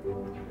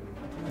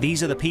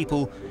 These are the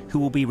people who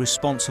will be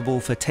responsible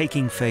for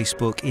taking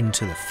Facebook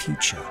into the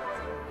future.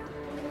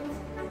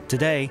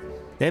 Today,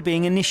 they're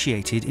being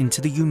initiated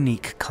into the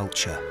unique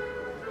culture.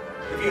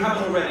 If you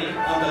haven't already,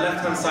 on the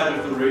left-hand side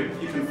of the room,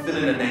 you can fill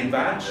in a name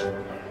badge.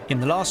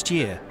 In the last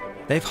year,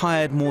 they've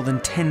hired more than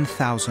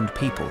 10,000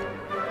 people.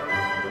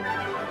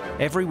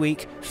 Every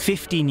week,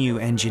 50 new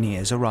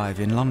engineers arrive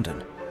in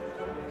London.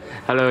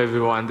 Hello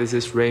everyone, this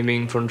is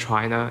Rayming from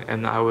China,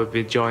 and I will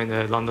be joining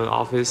the London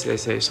office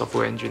as a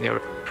software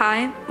engineer.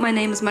 Hi, my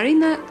name is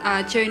Marina,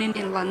 joining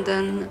in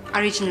London,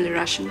 originally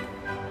Russian.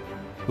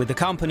 With the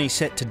company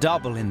set to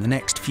double in the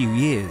next few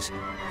years,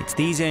 it's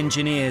these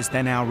engineers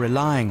they're now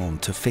relying on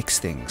to fix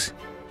things,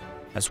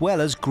 as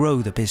well as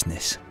grow the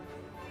business.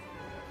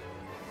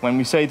 When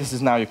we say this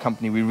is now your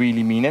company, we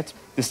really mean it.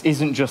 This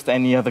isn't just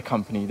any other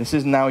company. This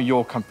is now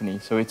your company,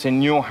 so it's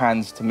in your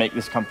hands to make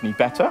this company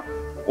better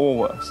or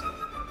worse.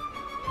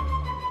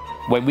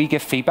 When we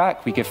give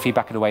feedback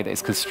in a way that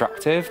is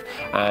constructive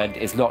and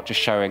is not just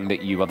showing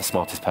that you are the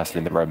smartest person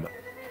in the room.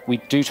 We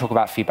do talk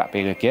about feedback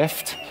being a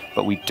gift,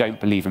 but we don't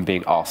believe in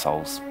being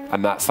arseholes.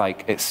 And that's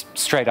like, it's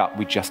straight up,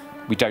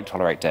 we don't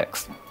tolerate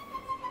dicks.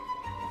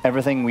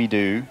 Everything we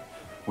do,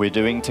 we're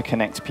doing to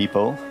connect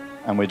people,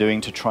 and we're doing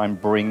to try and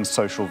bring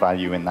social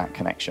value in that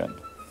connection.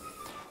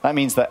 That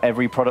means that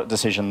every product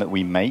decision that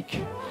we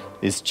make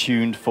is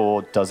tuned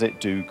for, does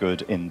it do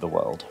good in the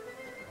world?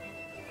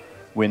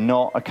 We're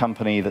not a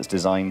company that's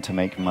designed to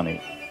make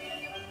money.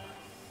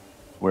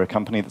 We're a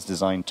company that's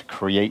designed to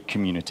create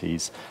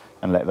communities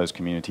and let those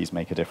communities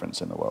make a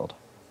difference in the world.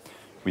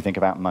 We think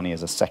about money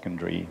as a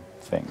secondary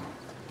thing.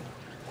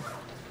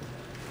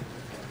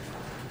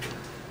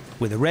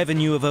 With a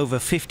revenue of over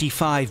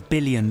 $55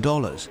 billion,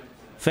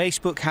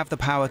 Facebook have the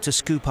power to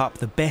scoop up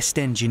the best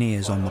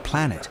engineers on the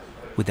planet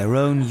with their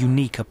own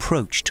unique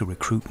approach to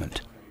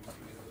recruitment.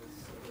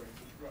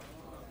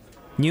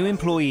 New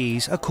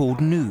employees are called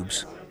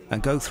noobs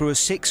and go through a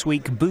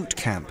 6-week boot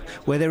camp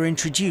where they're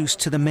introduced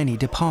to the many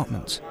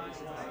departments.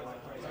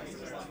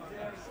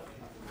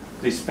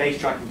 this face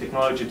tracking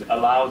technology that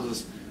allows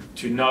us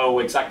to know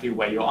exactly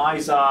where your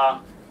eyes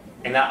are,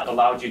 and that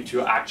allowed you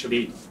to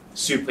actually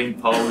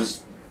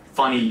superimpose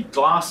funny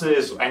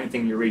glasses or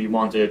anything you really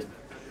wanted.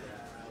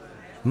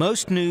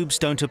 Most noobs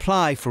don't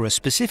apply for a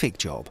specific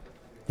job.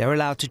 They're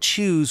allowed to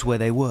choose where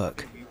they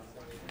work.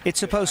 It's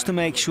supposed to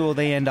make sure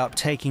they end up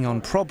taking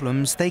on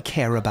problems they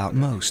care about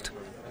most.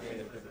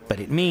 But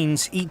it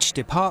means each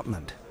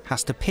department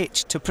has to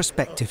pitch to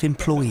prospective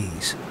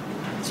employees.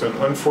 It's an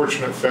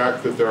unfortunate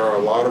fact that there are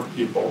a lot of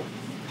people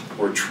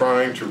who are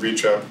trying to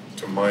reach out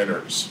to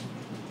minors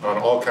on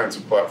all kinds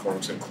of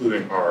platforms,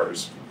 including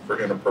ours,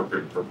 for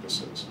inappropriate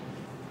purposes.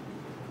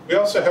 We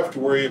also have to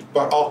worry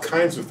about all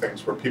kinds of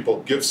things where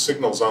people give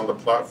signals on the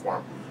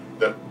platform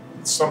that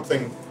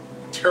something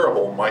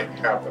terrible might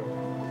happen.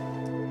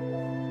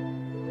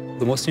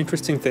 The most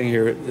interesting thing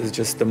here is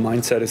just the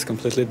mindset is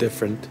completely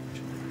different.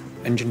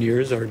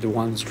 Engineers are the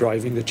ones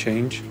driving the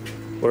change,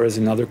 whereas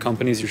in other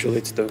companies, usually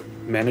it's the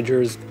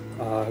managers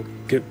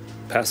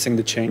passing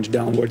the change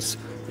downwards.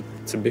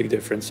 It's a big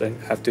difference. I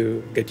have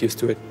to get used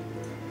to it.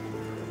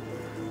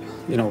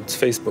 You know, it's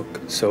Facebook,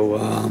 so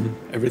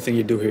everything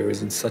you do here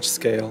is in such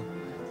scale.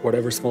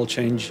 Whatever small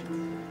change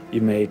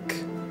you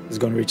make is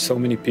going to reach so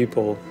many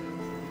people.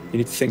 You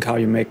need to think how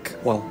you make,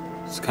 well,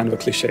 it's kind of a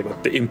cliche,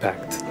 but the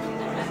impact.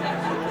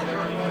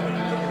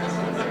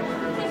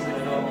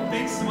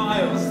 Big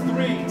smiles,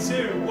 3,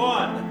 2, 1.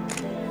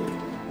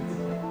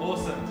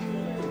 Awesome.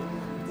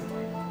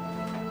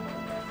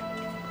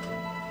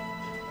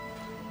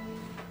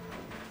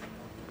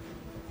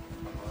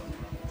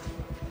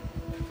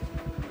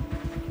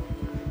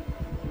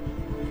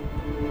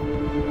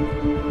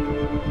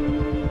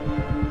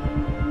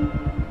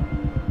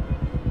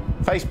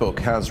 Facebook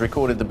has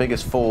recorded the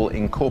biggest fall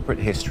in corporate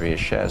history as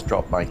shares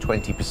dropped by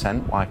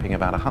 20%, wiping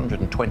about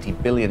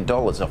 $120 billion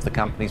off the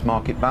company's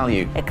market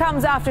value. It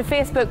comes after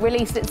Facebook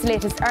released its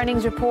latest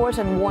earnings report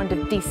and warned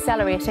of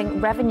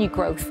decelerating revenue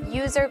growth.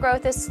 User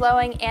growth is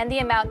slowing, and the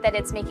amount that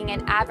it's making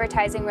in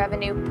advertising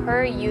revenue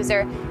per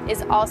user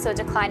is also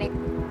declining.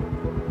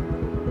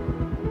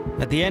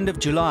 At the end of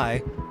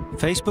July,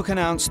 Facebook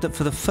announced that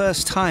for the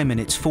first time in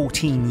its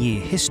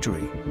 14-year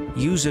history,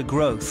 user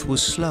growth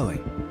was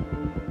slowing.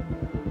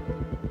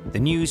 The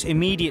news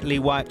immediately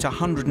wiped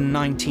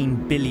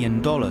 $119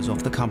 billion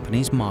off the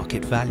company's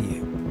market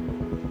value.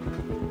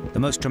 The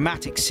most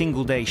dramatic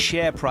single-day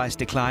share price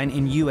decline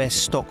in US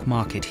stock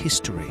market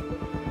history.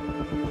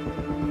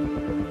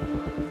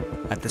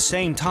 At the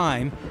same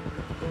time,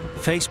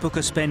 Facebook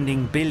are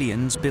spending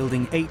billions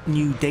building 8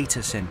 new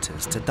data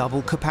centers to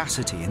double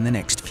capacity in the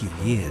next few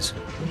years.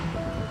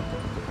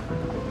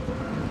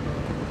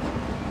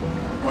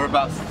 We're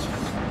about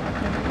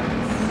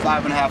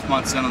 5.5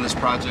 months in on this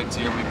project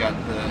here. We've got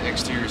the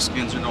exterior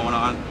skins are going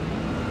on.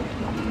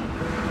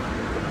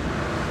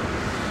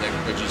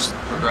 They're just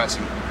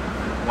progressing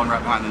one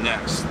right behind the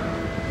next.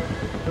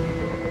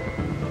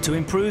 To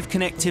improve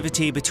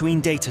connectivity between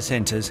data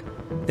centers,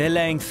 they're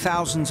laying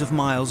thousands of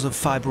miles of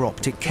fiber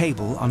optic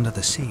cable under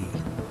the sea.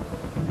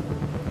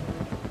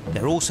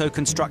 They're also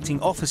constructing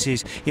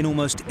offices in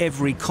almost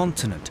every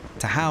continent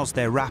to house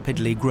their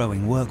rapidly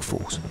growing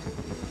workforce.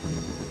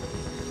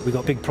 We've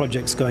got big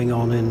projects going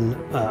on in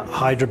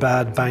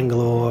Hyderabad,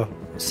 Bangalore,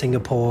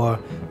 Singapore,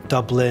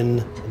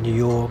 Dublin, New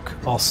York,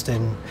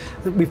 Austin.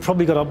 We've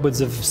probably got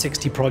upwards of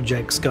 60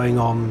 projects going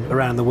on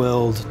around the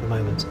world at the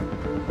moment.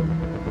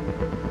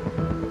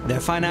 Their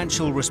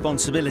financial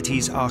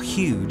responsibilities are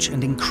huge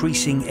and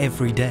increasing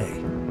every day.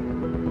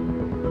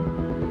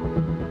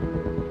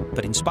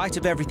 But in spite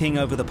of everything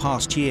over the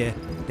past year,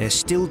 they're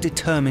still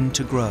determined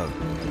to grow.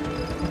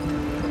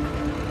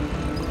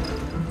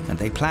 And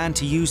they plan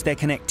to use their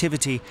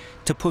connectivity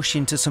to push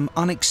into some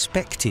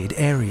unexpected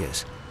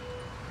areas.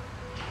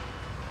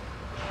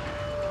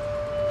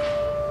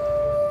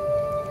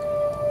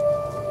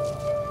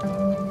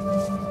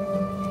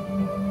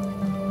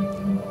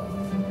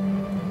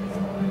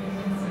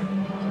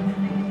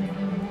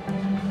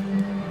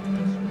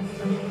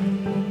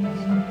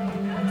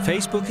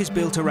 Facebook is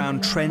built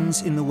around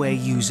trends in the way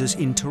users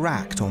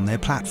interact on their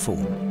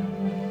platform.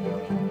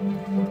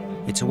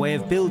 It's a way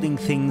of building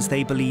things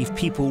they believe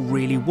people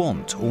really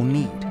want or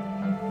need,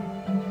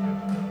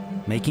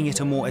 making it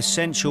a more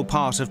essential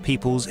part of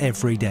people's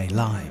everyday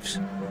lives.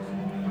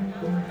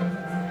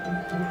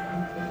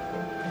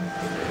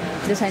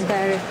 This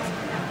entire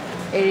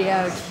area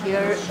out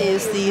here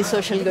is the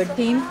social good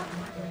team.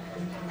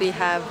 We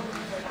have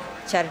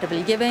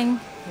charitable giving,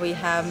 we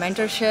have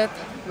mentorship,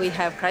 we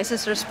have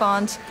crisis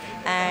response,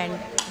 and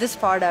this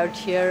part out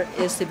here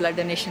is the blood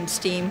donations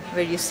team,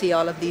 where you see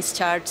all of these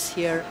charts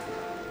here.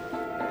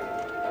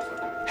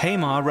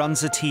 Hema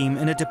runs a team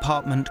in a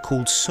department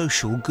called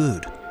Social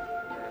Good.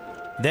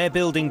 They're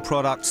building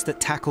products that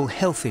tackle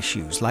health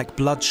issues like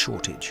blood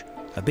shortage,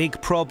 a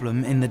big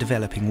problem in the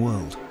developing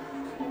world.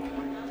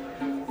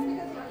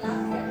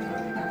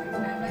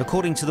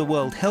 According to the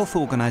World Health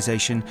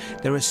Organization,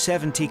 there are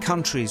 70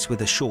 countries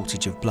with a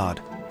shortage of blood,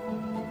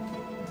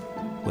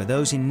 where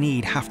those in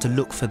need have to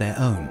look for their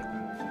own.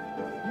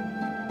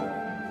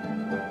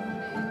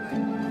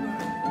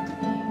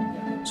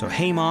 So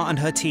Hamar and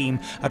her team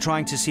are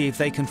trying to see if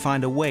they can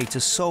find a way to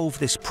solve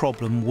this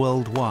problem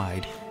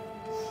worldwide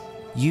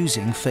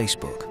using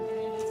Facebook.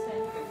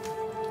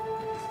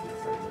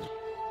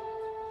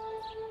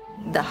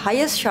 The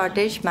highest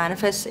shortage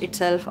manifests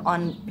itself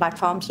on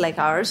platforms like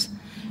ours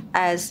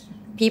as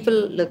people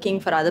looking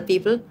for other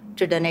people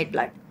to donate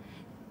blood.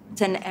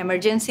 It's an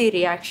emergency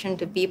reaction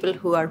to people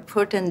who are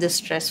put in these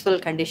stressful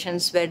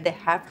conditions where they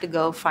have to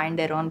go find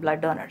their own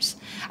blood donors.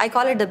 I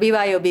call it the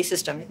BYOB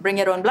system, bring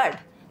your own blood.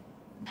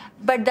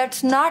 But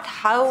that's not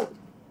how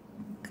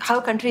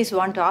countries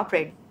want to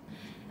operate.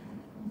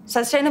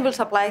 Sustainable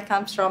supply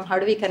comes from how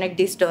do we connect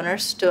these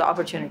donors to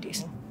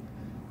opportunities.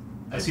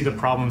 I see the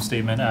problem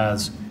statement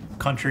as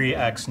country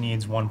X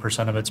needs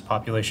 1% of its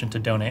population to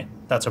donate.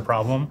 That's a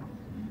problem.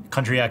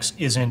 Country X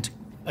isn't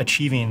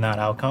achieving that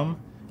outcome.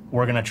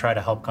 We're going to try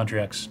to help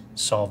country X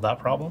solve that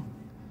problem.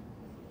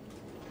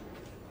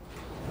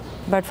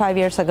 About 5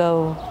 years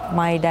ago,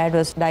 my dad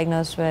was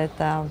diagnosed with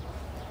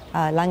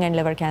lung and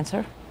liver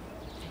cancer.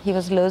 He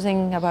was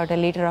losing about a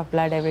liter of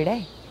blood every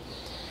day.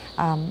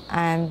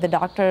 And the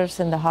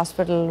doctors in the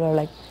hospital were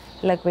like,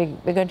 look,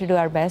 we're going to do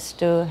our best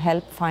to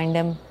help find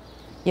him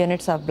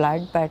units of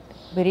blood, but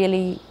we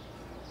really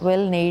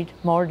will need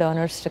more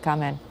donors to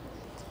come in.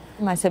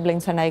 My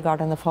siblings and I got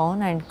on the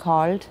phone and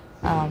called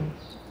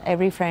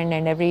every friend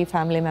and every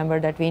family member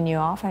that we knew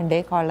of, and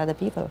they called other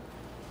people.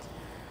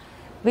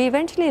 We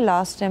eventually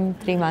lost him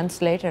 3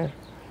 months later,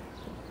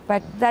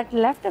 but that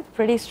left a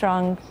pretty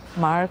strong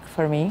mark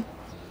for me.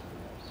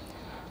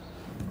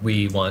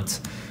 We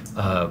want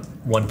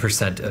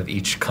 1% of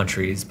each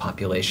country's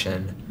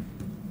population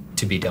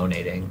to be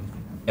donating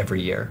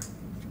every year,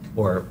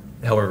 or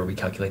however we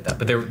calculate that.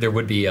 But there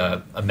would be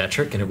a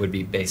metric, and it would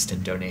be based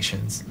in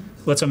donations.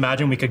 Let's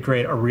imagine we could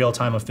create a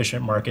real-time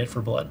efficient market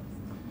for blood,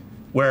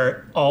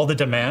 where all the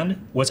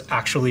demand was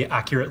actually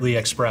accurately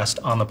expressed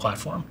on the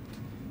platform.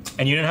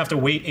 And you didn't have to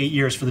wait 8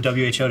 years for the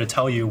WHO to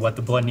tell you what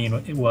the blood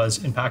need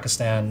was in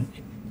Pakistan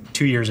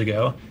 2 years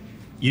ago.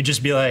 You'd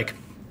just be like,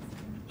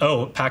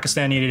 oh,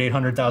 Pakistan needed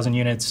 800,000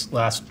 units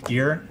last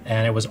year,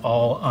 and it was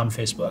all on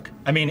Facebook.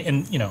 I mean,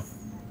 in,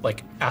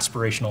 like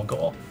aspirational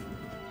goal.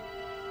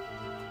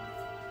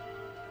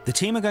 The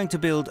team are going to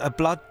build a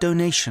blood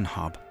donation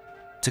hub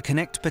to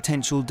connect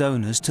potential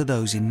donors to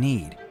those in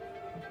need,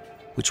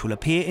 which will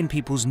appear in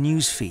people's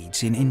news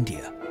feeds in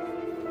India.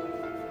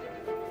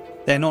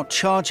 They're not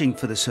charging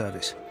for the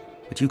service,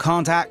 but you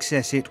can't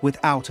access it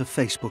without a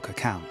Facebook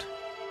account.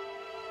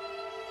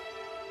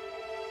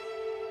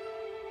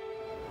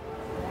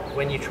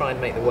 When you try and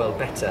make the world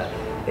better,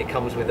 it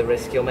comes with a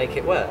risk you'll make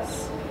it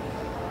worse.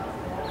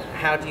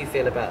 How do you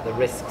feel about the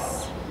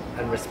risks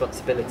and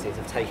responsibilities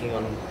of taking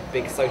on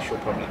big social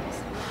problems?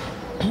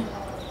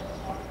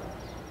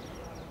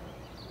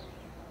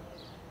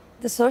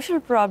 The social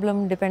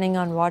problem, depending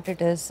on what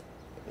it is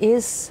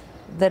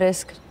the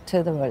risk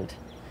to the world.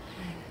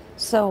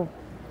 So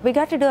we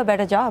got to do a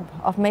better job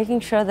of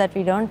making sure that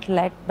we don't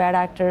let bad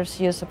actors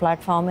use the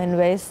platform in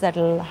ways that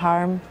will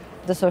harm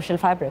the social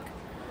fabric.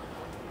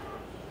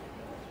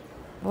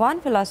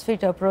 One philosophy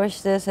to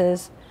approach this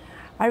is,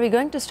 are we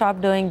going to stop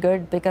doing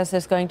good because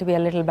there's going to be a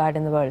little bad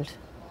in the world?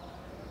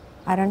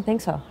 I don't think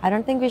so. I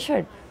don't think we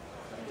should.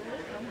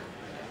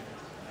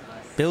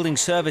 Building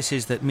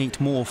services that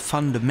meet more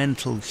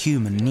fundamental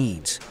human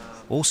needs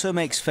also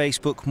makes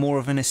Facebook more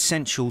of an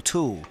essential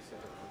tool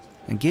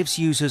and gives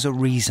users a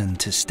reason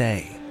to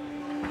stay.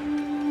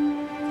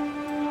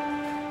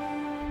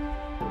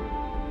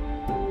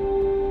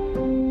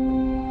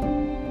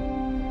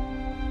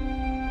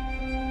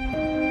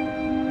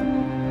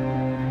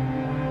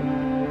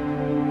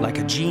 Like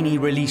a genie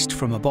released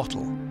from a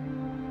bottle,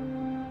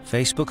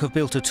 Facebook have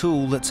built a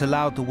tool that's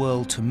allowed the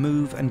world to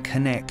move and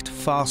connect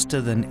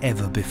faster than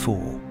ever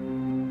before.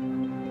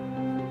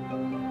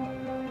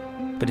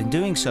 But in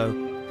doing so,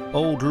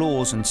 old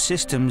laws and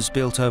systems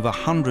built over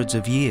hundreds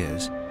of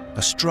years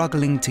are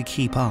struggling to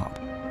keep up.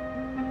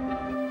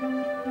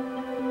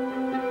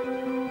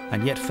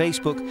 And yet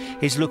Facebook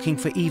is looking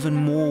for even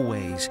more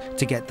ways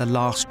to get the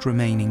last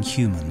remaining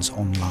humans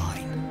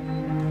online.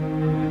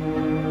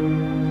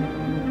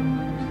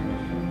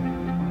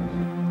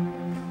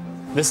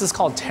 This is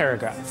called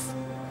Terragraph.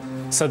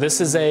 So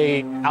this is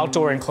an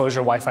outdoor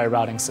enclosure Wi-Fi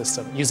routing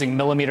system using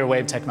millimeter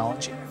wave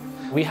technology.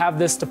 We have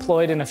this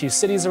deployed in a few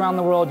cities around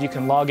the world. You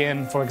can log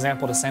in, for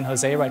example, to San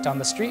Jose right down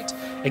the street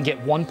and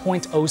get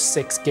 1.06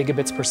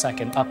 gigabits per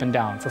second up and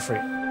down for free.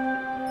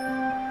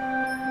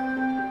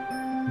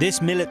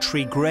 This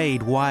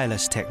military-grade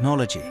wireless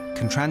technology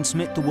can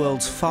transmit the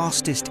world's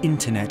fastest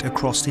internet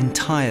across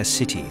entire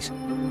cities.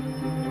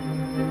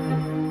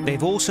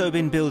 They've also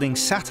been building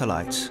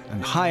satellites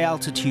and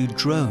high-altitude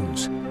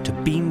drones to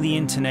beam the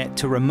internet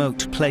to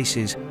remote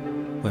places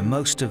where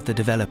most of the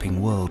developing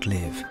world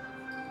live.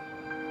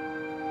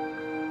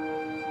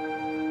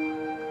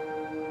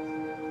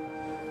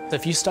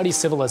 If you study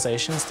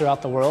civilizations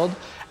throughout the world,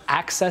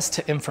 access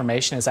to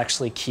information is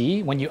actually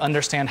key when you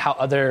understand how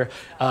other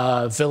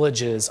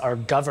villages are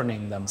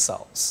governing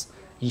themselves.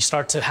 You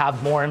start to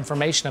have more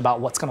information about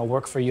what's going to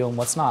work for you and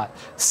what's not.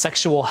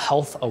 Sexual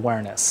health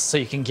awareness, so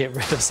you can get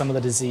rid of some of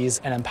the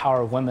disease and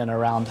empower women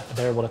around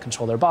they're able to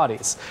control their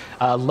bodies.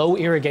 Low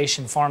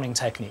irrigation farming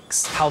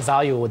techniques. How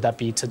valuable would that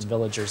be to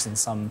villagers in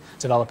some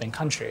developing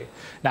country?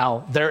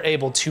 Now, they're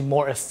able to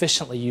more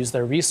efficiently use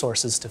their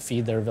resources to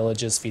feed their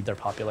villages, feed their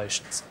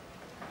populations.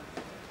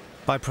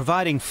 By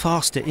providing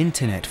faster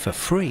internet for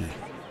free,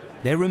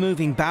 they're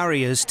removing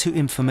barriers to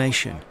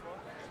information.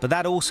 But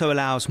that also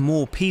allows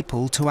more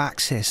people to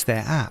access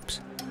their apps.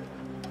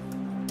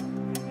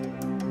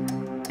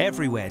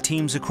 Everywhere,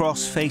 teams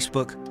across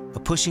Facebook are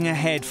pushing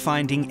ahead,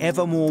 finding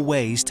ever more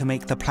ways to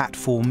make the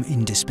platform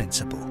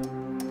indispensable.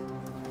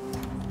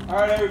 All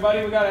right,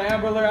 everybody, we got an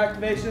Amber Alert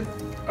activation.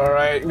 All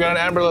right, we got an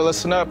Amber Alert,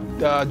 listen up.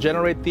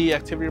 Generate the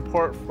activity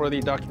report for the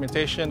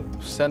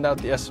documentation. Send out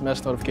the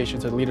SMS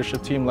notification to the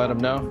leadership team, let them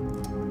know.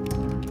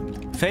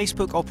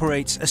 Facebook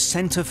operates a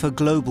Center for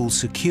Global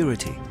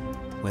Security,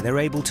 where they're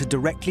able to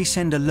directly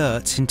send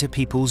alerts into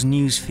people's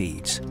news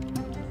feeds.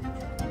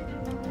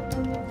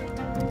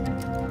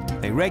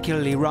 They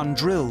regularly run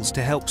drills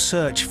to help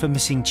search for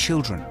missing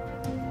children.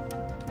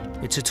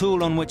 It's a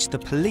tool on which the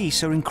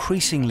police are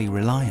increasingly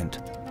reliant.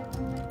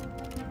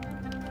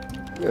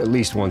 At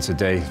least once a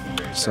day,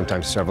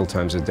 sometimes several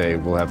times a day,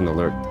 we'll have an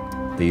alert.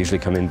 They usually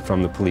come in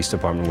from the police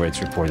department where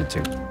it's reported to.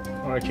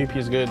 All right, QP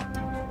is good.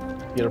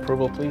 Get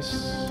approval,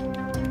 please.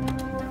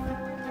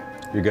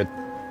 You're good.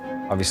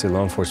 Obviously,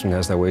 law enforcement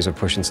has their ways of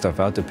pushing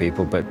stuff out to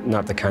people, but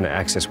not the kind of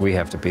access we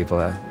have to people.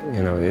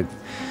 You know,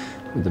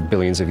 with the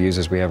billions of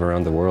users we have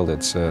around the world,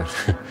 it's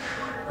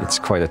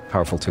quite a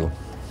powerful tool.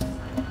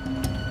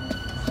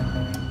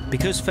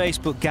 Because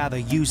Facebook gather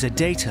user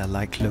data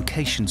like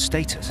location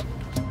status,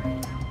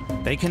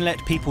 they can let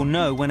people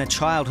know when a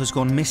child has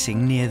gone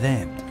missing near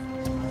them.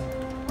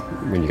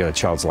 When you got a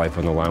child's life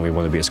on the line, we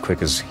want to be as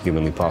quick as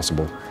humanly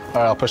possible. All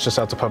right, I'll push this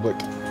out to public.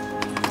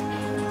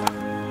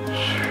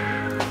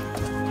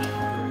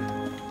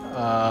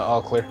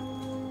 All clear.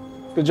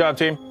 Good job,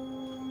 team.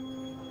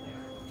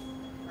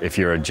 If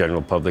you're a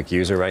general public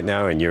user right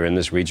now and you're in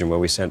this region where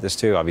we sent this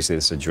to, obviously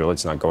this is a drill,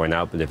 it's not going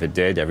out, but if it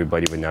did,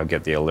 everybody would now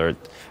get the alert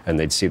and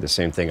they'd see the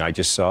same thing I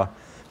just saw.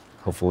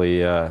 Hopefully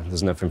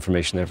there's enough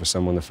information there for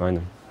someone to find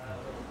them.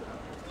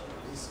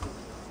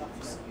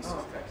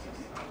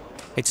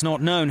 It's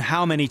not known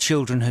how many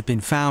children have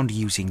been found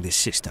using this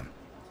system.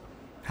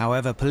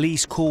 However,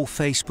 police call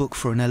Facebook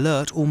for an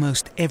alert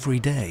almost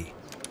every day.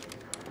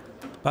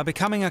 By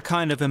becoming a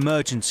kind of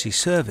emergency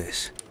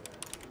service,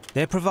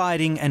 they're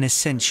providing an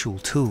essential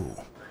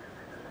tool.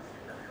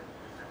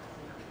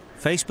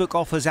 Facebook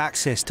offers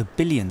access to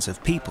billions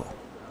of people,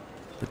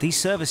 but these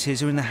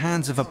services are in the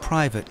hands of a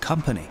private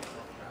company.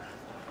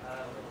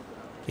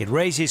 It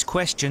raises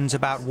questions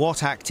about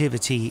what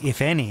activity,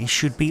 if any,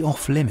 should be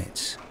off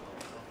limits.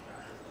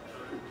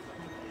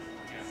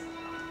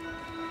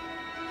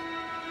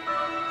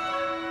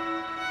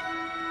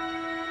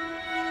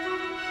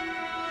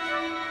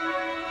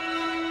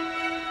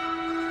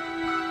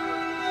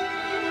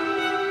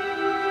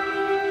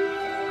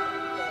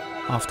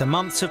 After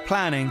months of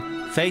planning,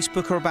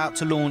 Facebook are about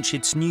to launch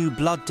its new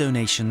blood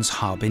donations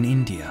hub in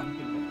India.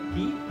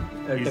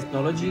 With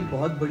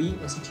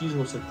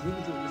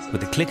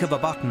the click of a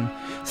button,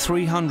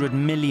 300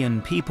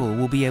 million people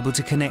will be able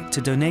to connect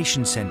to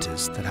donation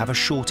centers that have a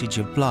shortage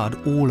of blood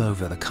all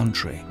over the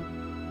country.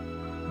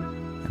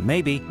 And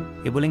maybe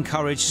it will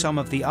encourage some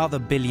of the other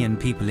billion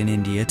people in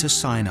India to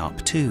sign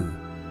up too.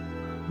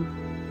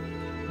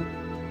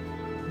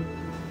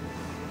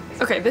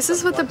 Okay, this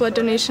is what the blood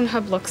donation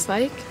hub looks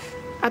like.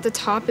 At the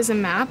top is a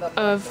map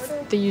of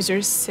the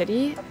user's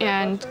city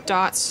and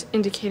dots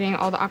indicating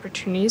all the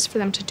opportunities for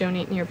them to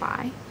donate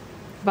nearby.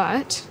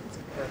 But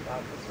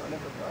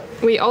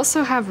we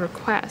also have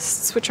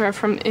requests, which are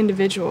from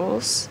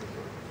individuals.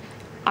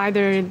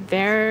 Either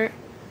they're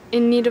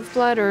in need of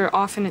blood or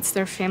often it's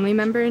their family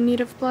member in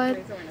need of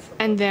blood,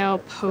 and they'll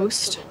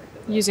post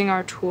using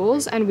our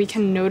tools, and we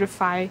can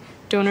notify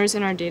donors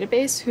in our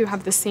database who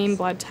have the same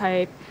blood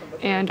type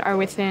and are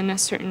within a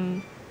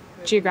certain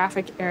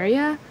geographic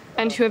area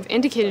and who have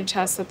indicated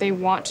to us that they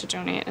want to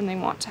donate and they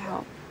want to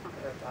help.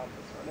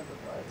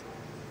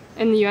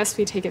 In the US,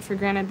 we take it for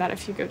granted that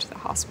if you go to the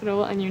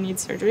hospital and you need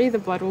surgery, the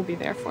blood will be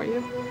there for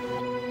you.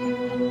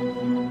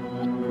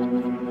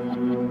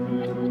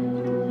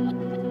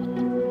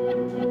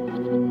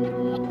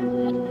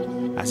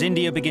 As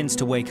India begins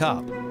to wake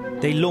up,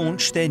 they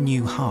launch their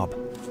new hub.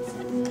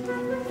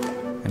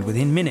 And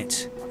within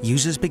minutes,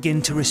 users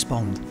begin to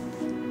respond.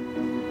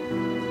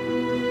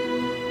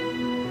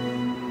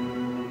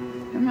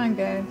 Come on,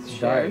 guys.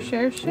 Share,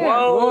 share, share.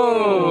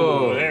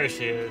 Whoa! There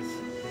she is.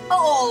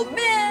 Oh,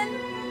 man!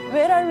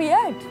 Where are we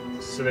at?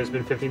 So there's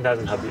been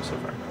 15,000 hub views so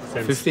far.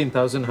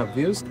 15,000 hub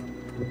views?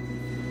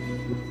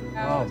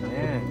 Oh,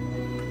 man.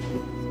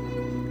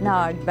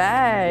 Not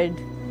bad.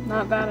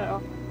 Not bad at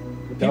all.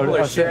 People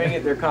are sharing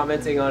it, they're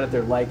commenting on it,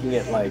 they're liking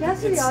it, like,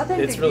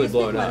 it's really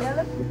blowing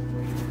up.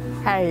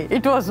 Hey,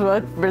 it was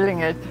worth building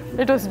it.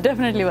 It was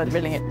definitely worth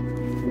building it.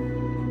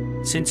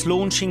 Since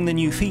launching the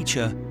new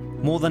feature,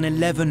 More than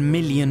 11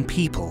 million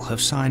people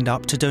have signed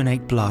up to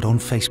donate blood on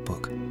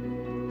Facebook.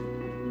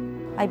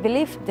 I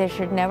believe there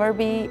should never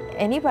be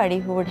anybody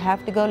who would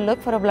have to go look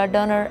for a blood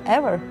donor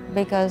ever,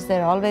 because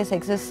there always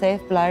exists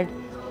safe blood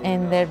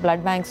in their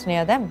blood banks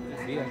near them.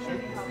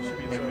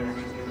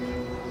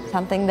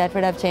 Something that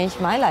would have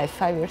changed my life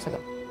 5 years ago.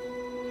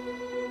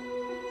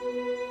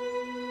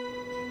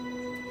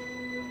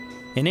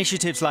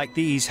 Initiatives like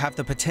these have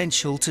the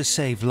potential to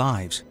save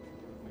lives.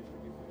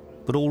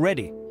 But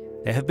already,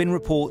 there have been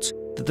reports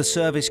that the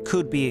service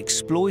could be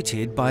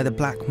exploited by the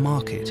black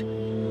market.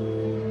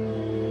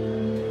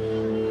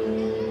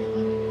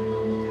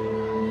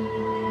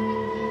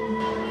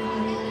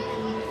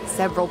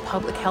 Several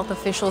public health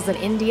officials in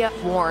India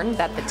warn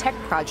that the tech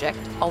project,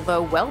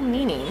 although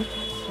well-meaning,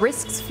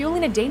 risks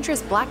fueling a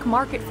dangerous black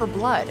market for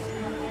blood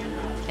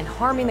and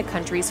harming the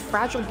country's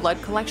fragile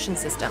blood collection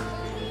system.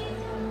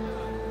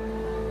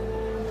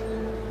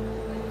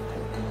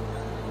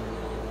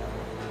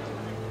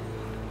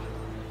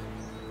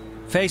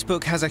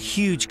 Facebook has a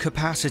huge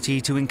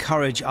capacity to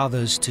encourage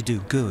others to do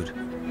good.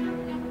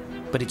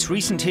 But its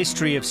recent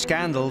history of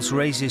scandals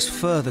raises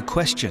further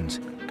questions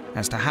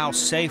as to how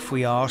safe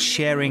we are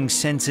sharing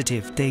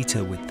sensitive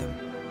data with them.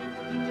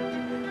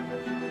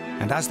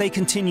 And as they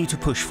continue to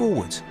push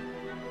forwards,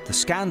 the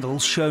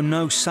scandals show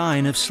no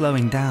sign of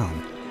slowing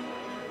down.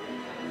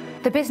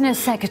 The Business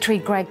Secretary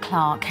Greg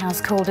Clark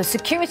has called a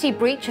security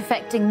breach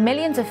affecting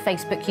millions of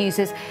Facebook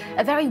users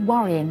a very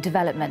worrying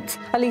development.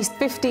 At least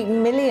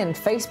 15 million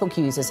Facebook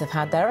users have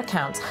had their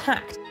accounts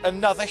hacked.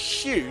 Another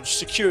huge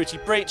security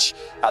breach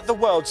at the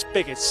world's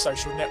biggest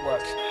social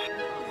network.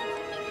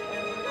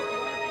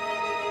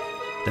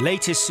 The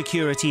latest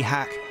security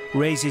hack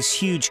raises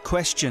huge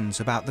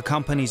questions about the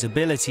company's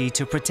ability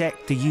to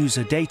protect the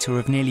user data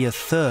of nearly a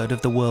third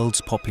of the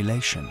world's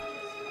population.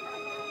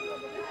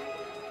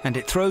 And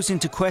it throws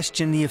into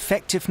question the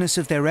effectiveness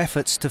of their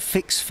efforts to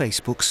fix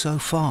Facebook so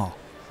far.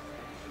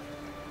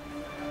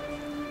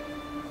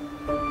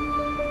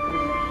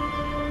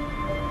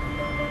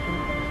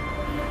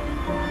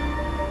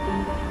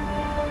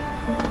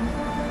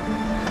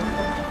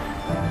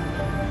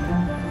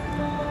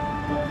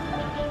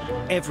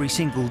 Every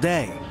single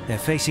day, they're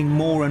facing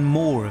more and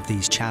more of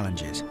these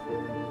challenges.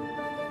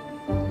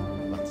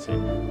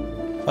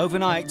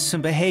 Overnight,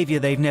 some behavior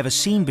they've never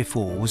seen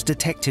before was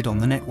detected on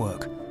the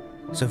network.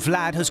 So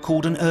Vlad has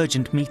called an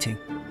urgent meeting.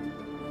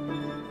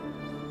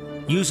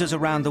 Users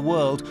around the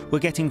world were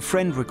getting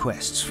friend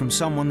requests from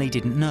someone they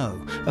didn't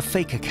know, a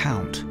fake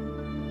account.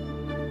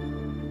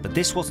 But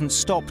this wasn't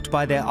stopped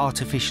by their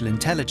artificial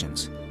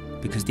intelligence,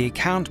 because the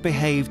account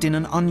behaved in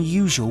an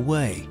unusual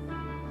way.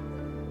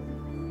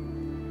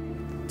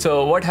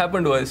 So what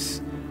happened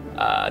was,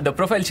 the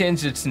profile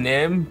changed its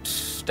name,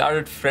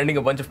 started friending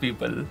a bunch of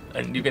people,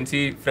 and you can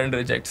see friend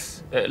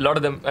rejects. A lot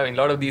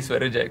of these were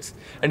rejects.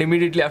 And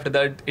immediately after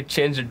that, it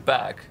changed it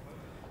back.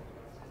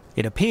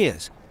 It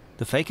appears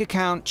the fake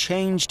account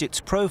changed its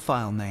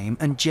profile name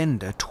and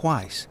gender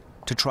twice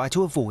to try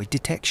to avoid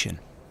detection.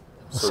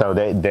 So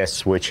they're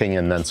switching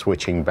and then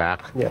switching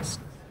back? Yes.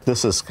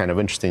 This is kind of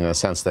interesting in the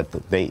sense that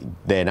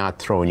they're not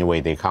throwing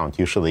away the account.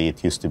 Usually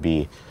it used to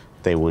be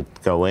they would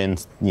go in,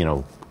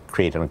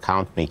 create an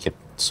account, make it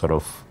sort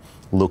of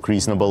look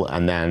reasonable,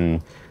 and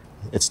then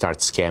it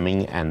starts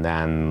scamming, and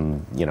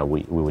then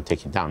we would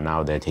take it down.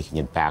 Now they're taking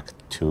it back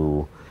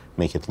to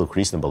make it look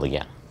reasonable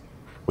again,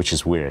 which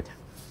is weird.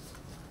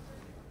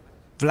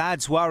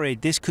 Vlad's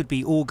worried this could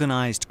be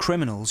organized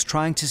criminals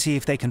trying to see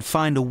if they can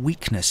find a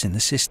weakness in the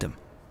system.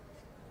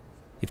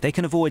 If they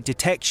can avoid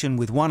detection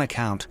with one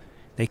account,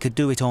 they could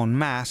do it en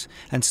masse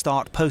and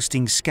start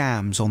posting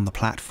scams on the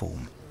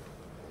platform.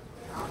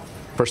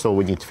 First of all,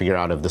 we need to figure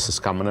out if this is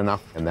common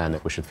enough, and then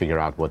we should figure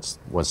out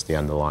what's the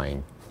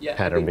underlying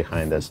pattern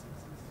behind this.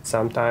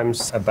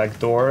 Sometimes a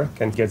backdoor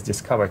can get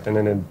discovered and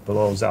then it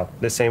blows up.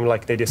 The same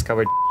like they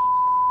discovered,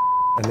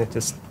 and it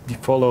just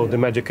follow the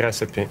magic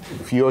recipe.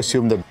 If you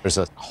assume that there's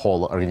a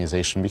whole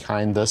organization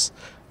behind this,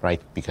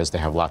 right, because they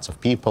have lots of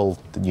people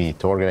that you need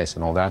to organize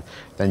and all that,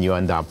 then you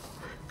end up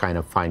kind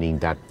of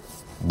finding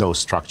those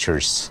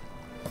structures,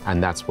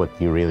 and that's what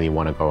you really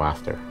want to go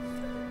after.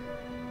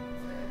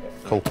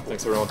 Cool.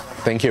 Thanks, everyone.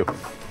 Thank you.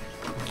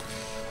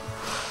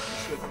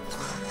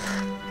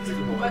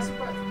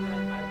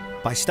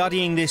 By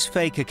studying this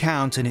fake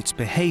account and its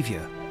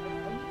behavior,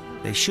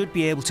 they should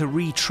be able to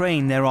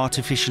retrain their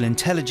artificial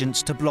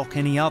intelligence to block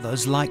any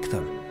others like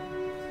them.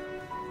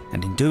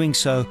 And in doing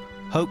so,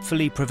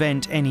 hopefully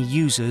prevent any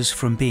users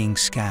from being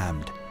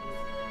scammed.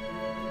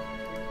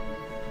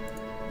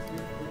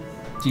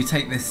 Do you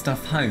take this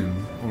stuff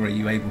home, or are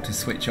you able to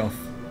switch off?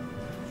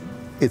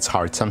 It's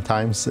hard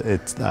sometimes.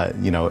 It's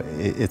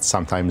it's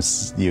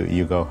sometimes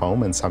you go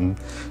home, and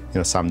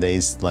some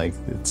days like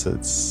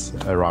it's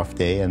a rough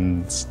day,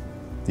 and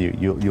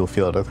you'll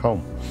feel it at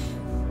home.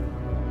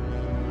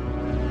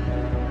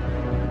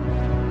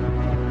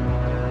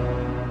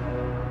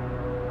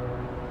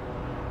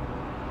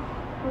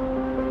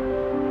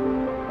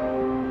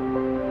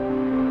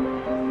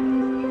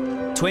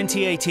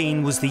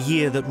 "2018 was the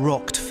year that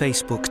rocked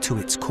Facebook to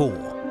its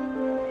core.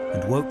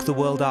 and woke the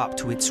world up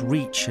to its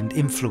reach and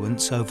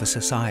influence over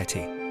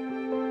society.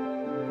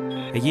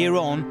 A year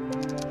on,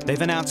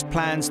 they've announced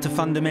plans to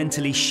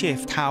fundamentally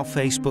shift how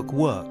Facebook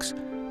works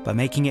by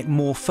making it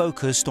more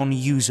focused on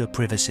user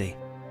privacy.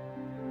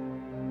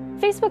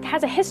 Facebook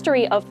has a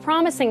history of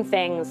promising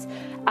things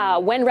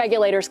when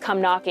regulators come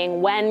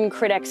knocking, when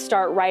critics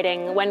start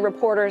writing, when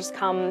reporters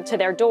come to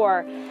their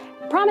door,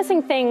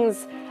 promising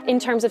things in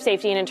terms of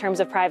safety and in terms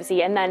of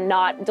privacy, and then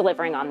not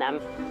delivering on them.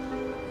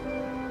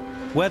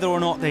 Whether or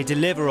not they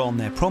deliver on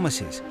their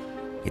promises,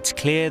 it's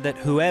clear that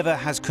whoever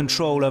has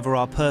control over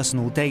our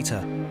personal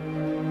data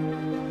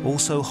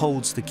also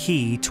holds the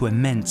key to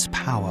immense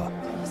power.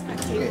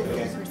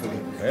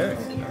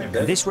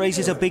 And this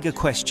raises a bigger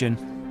question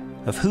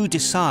of who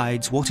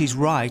decides what is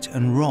right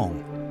and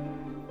wrong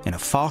in a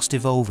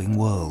fast-evolving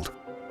world.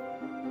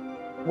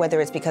 Whether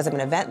it's because of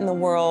an event in the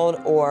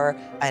world or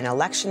an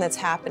election that's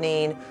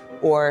happening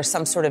or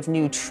some sort of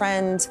new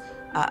trend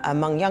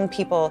among young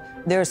people,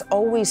 there's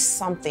always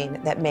something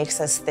that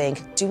makes us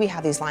think, do we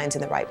have these lines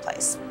in the right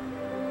place?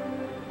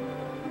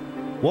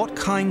 What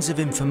kinds of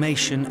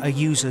information are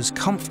users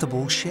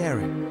comfortable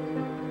sharing?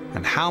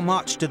 And how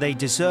much do they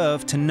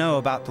deserve to know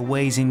about the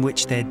ways in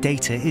which their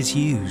data is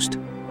used?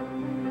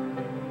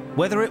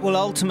 Whether it will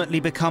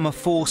ultimately become a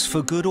force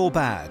for good or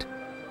bad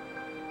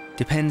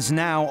depends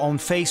now on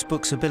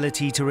Facebook's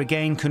ability to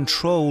regain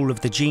control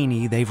of the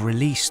genie they've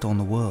released on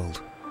the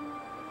world.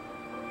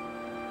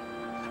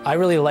 I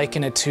really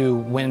liken it to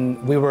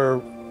when we were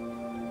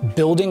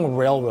building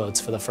railroads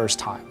for the first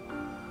time.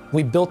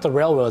 We built the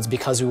railroads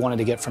because we wanted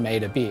to get from A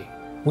to B.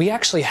 We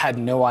actually had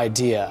no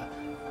idea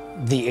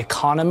the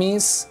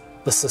economies,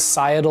 the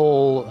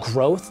societal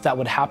growth that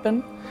would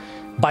happen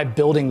by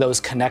building those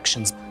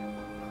connections.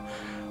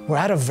 We're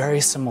at a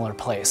very similar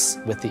place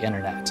with the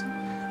internet,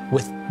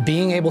 with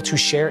being able to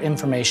share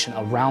information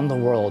around the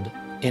world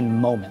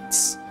in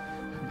moments.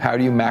 How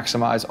do you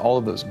maximize all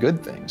of those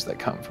good things that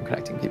come from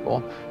connecting people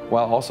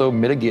while also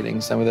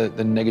mitigating some of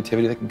the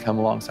negativity that can come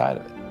alongside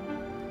of it?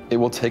 It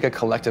will take a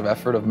collective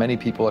effort of many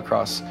people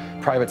across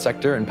private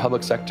sector and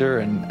public sector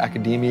and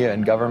academia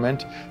and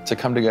government to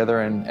come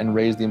together and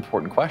raise the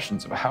important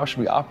questions of how should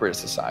we operate a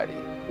society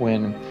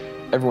when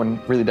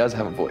everyone really does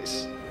have a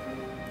voice.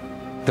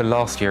 The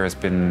last year has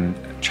been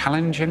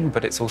challenging,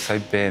 but it's also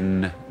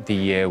been the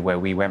year where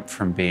we went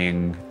from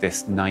being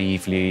this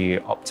naively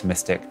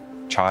optimistic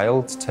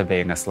child to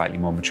being a slightly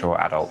more mature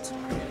adult.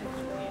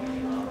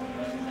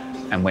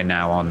 And we're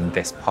now on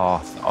this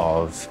path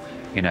of,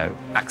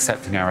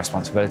 accepting our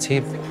responsibility.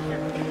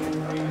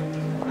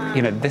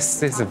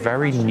 This is a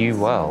very new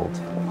world.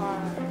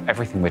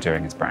 Everything we're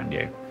doing is brand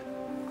new.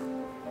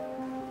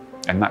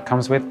 And that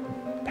comes with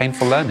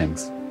painful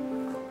learnings.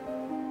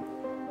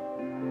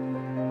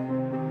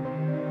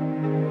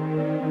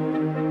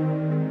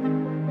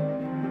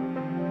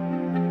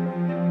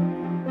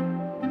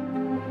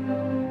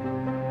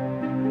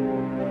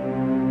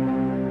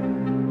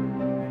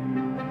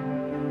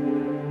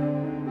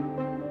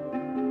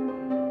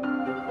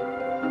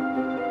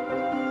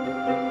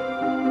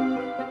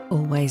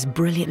 Always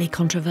brilliantly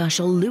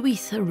controversial, Louis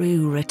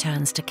Theroux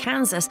returns to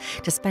Kansas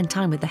to spend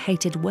time with the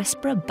hated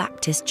Westboro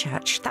Baptist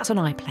Church. That's on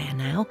iPlayer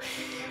now.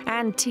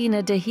 And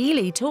Tina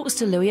Dahealy talks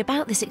to Louis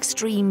about this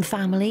extreme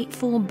family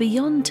for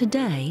Beyond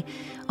Today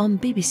on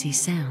BBC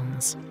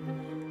Sounds.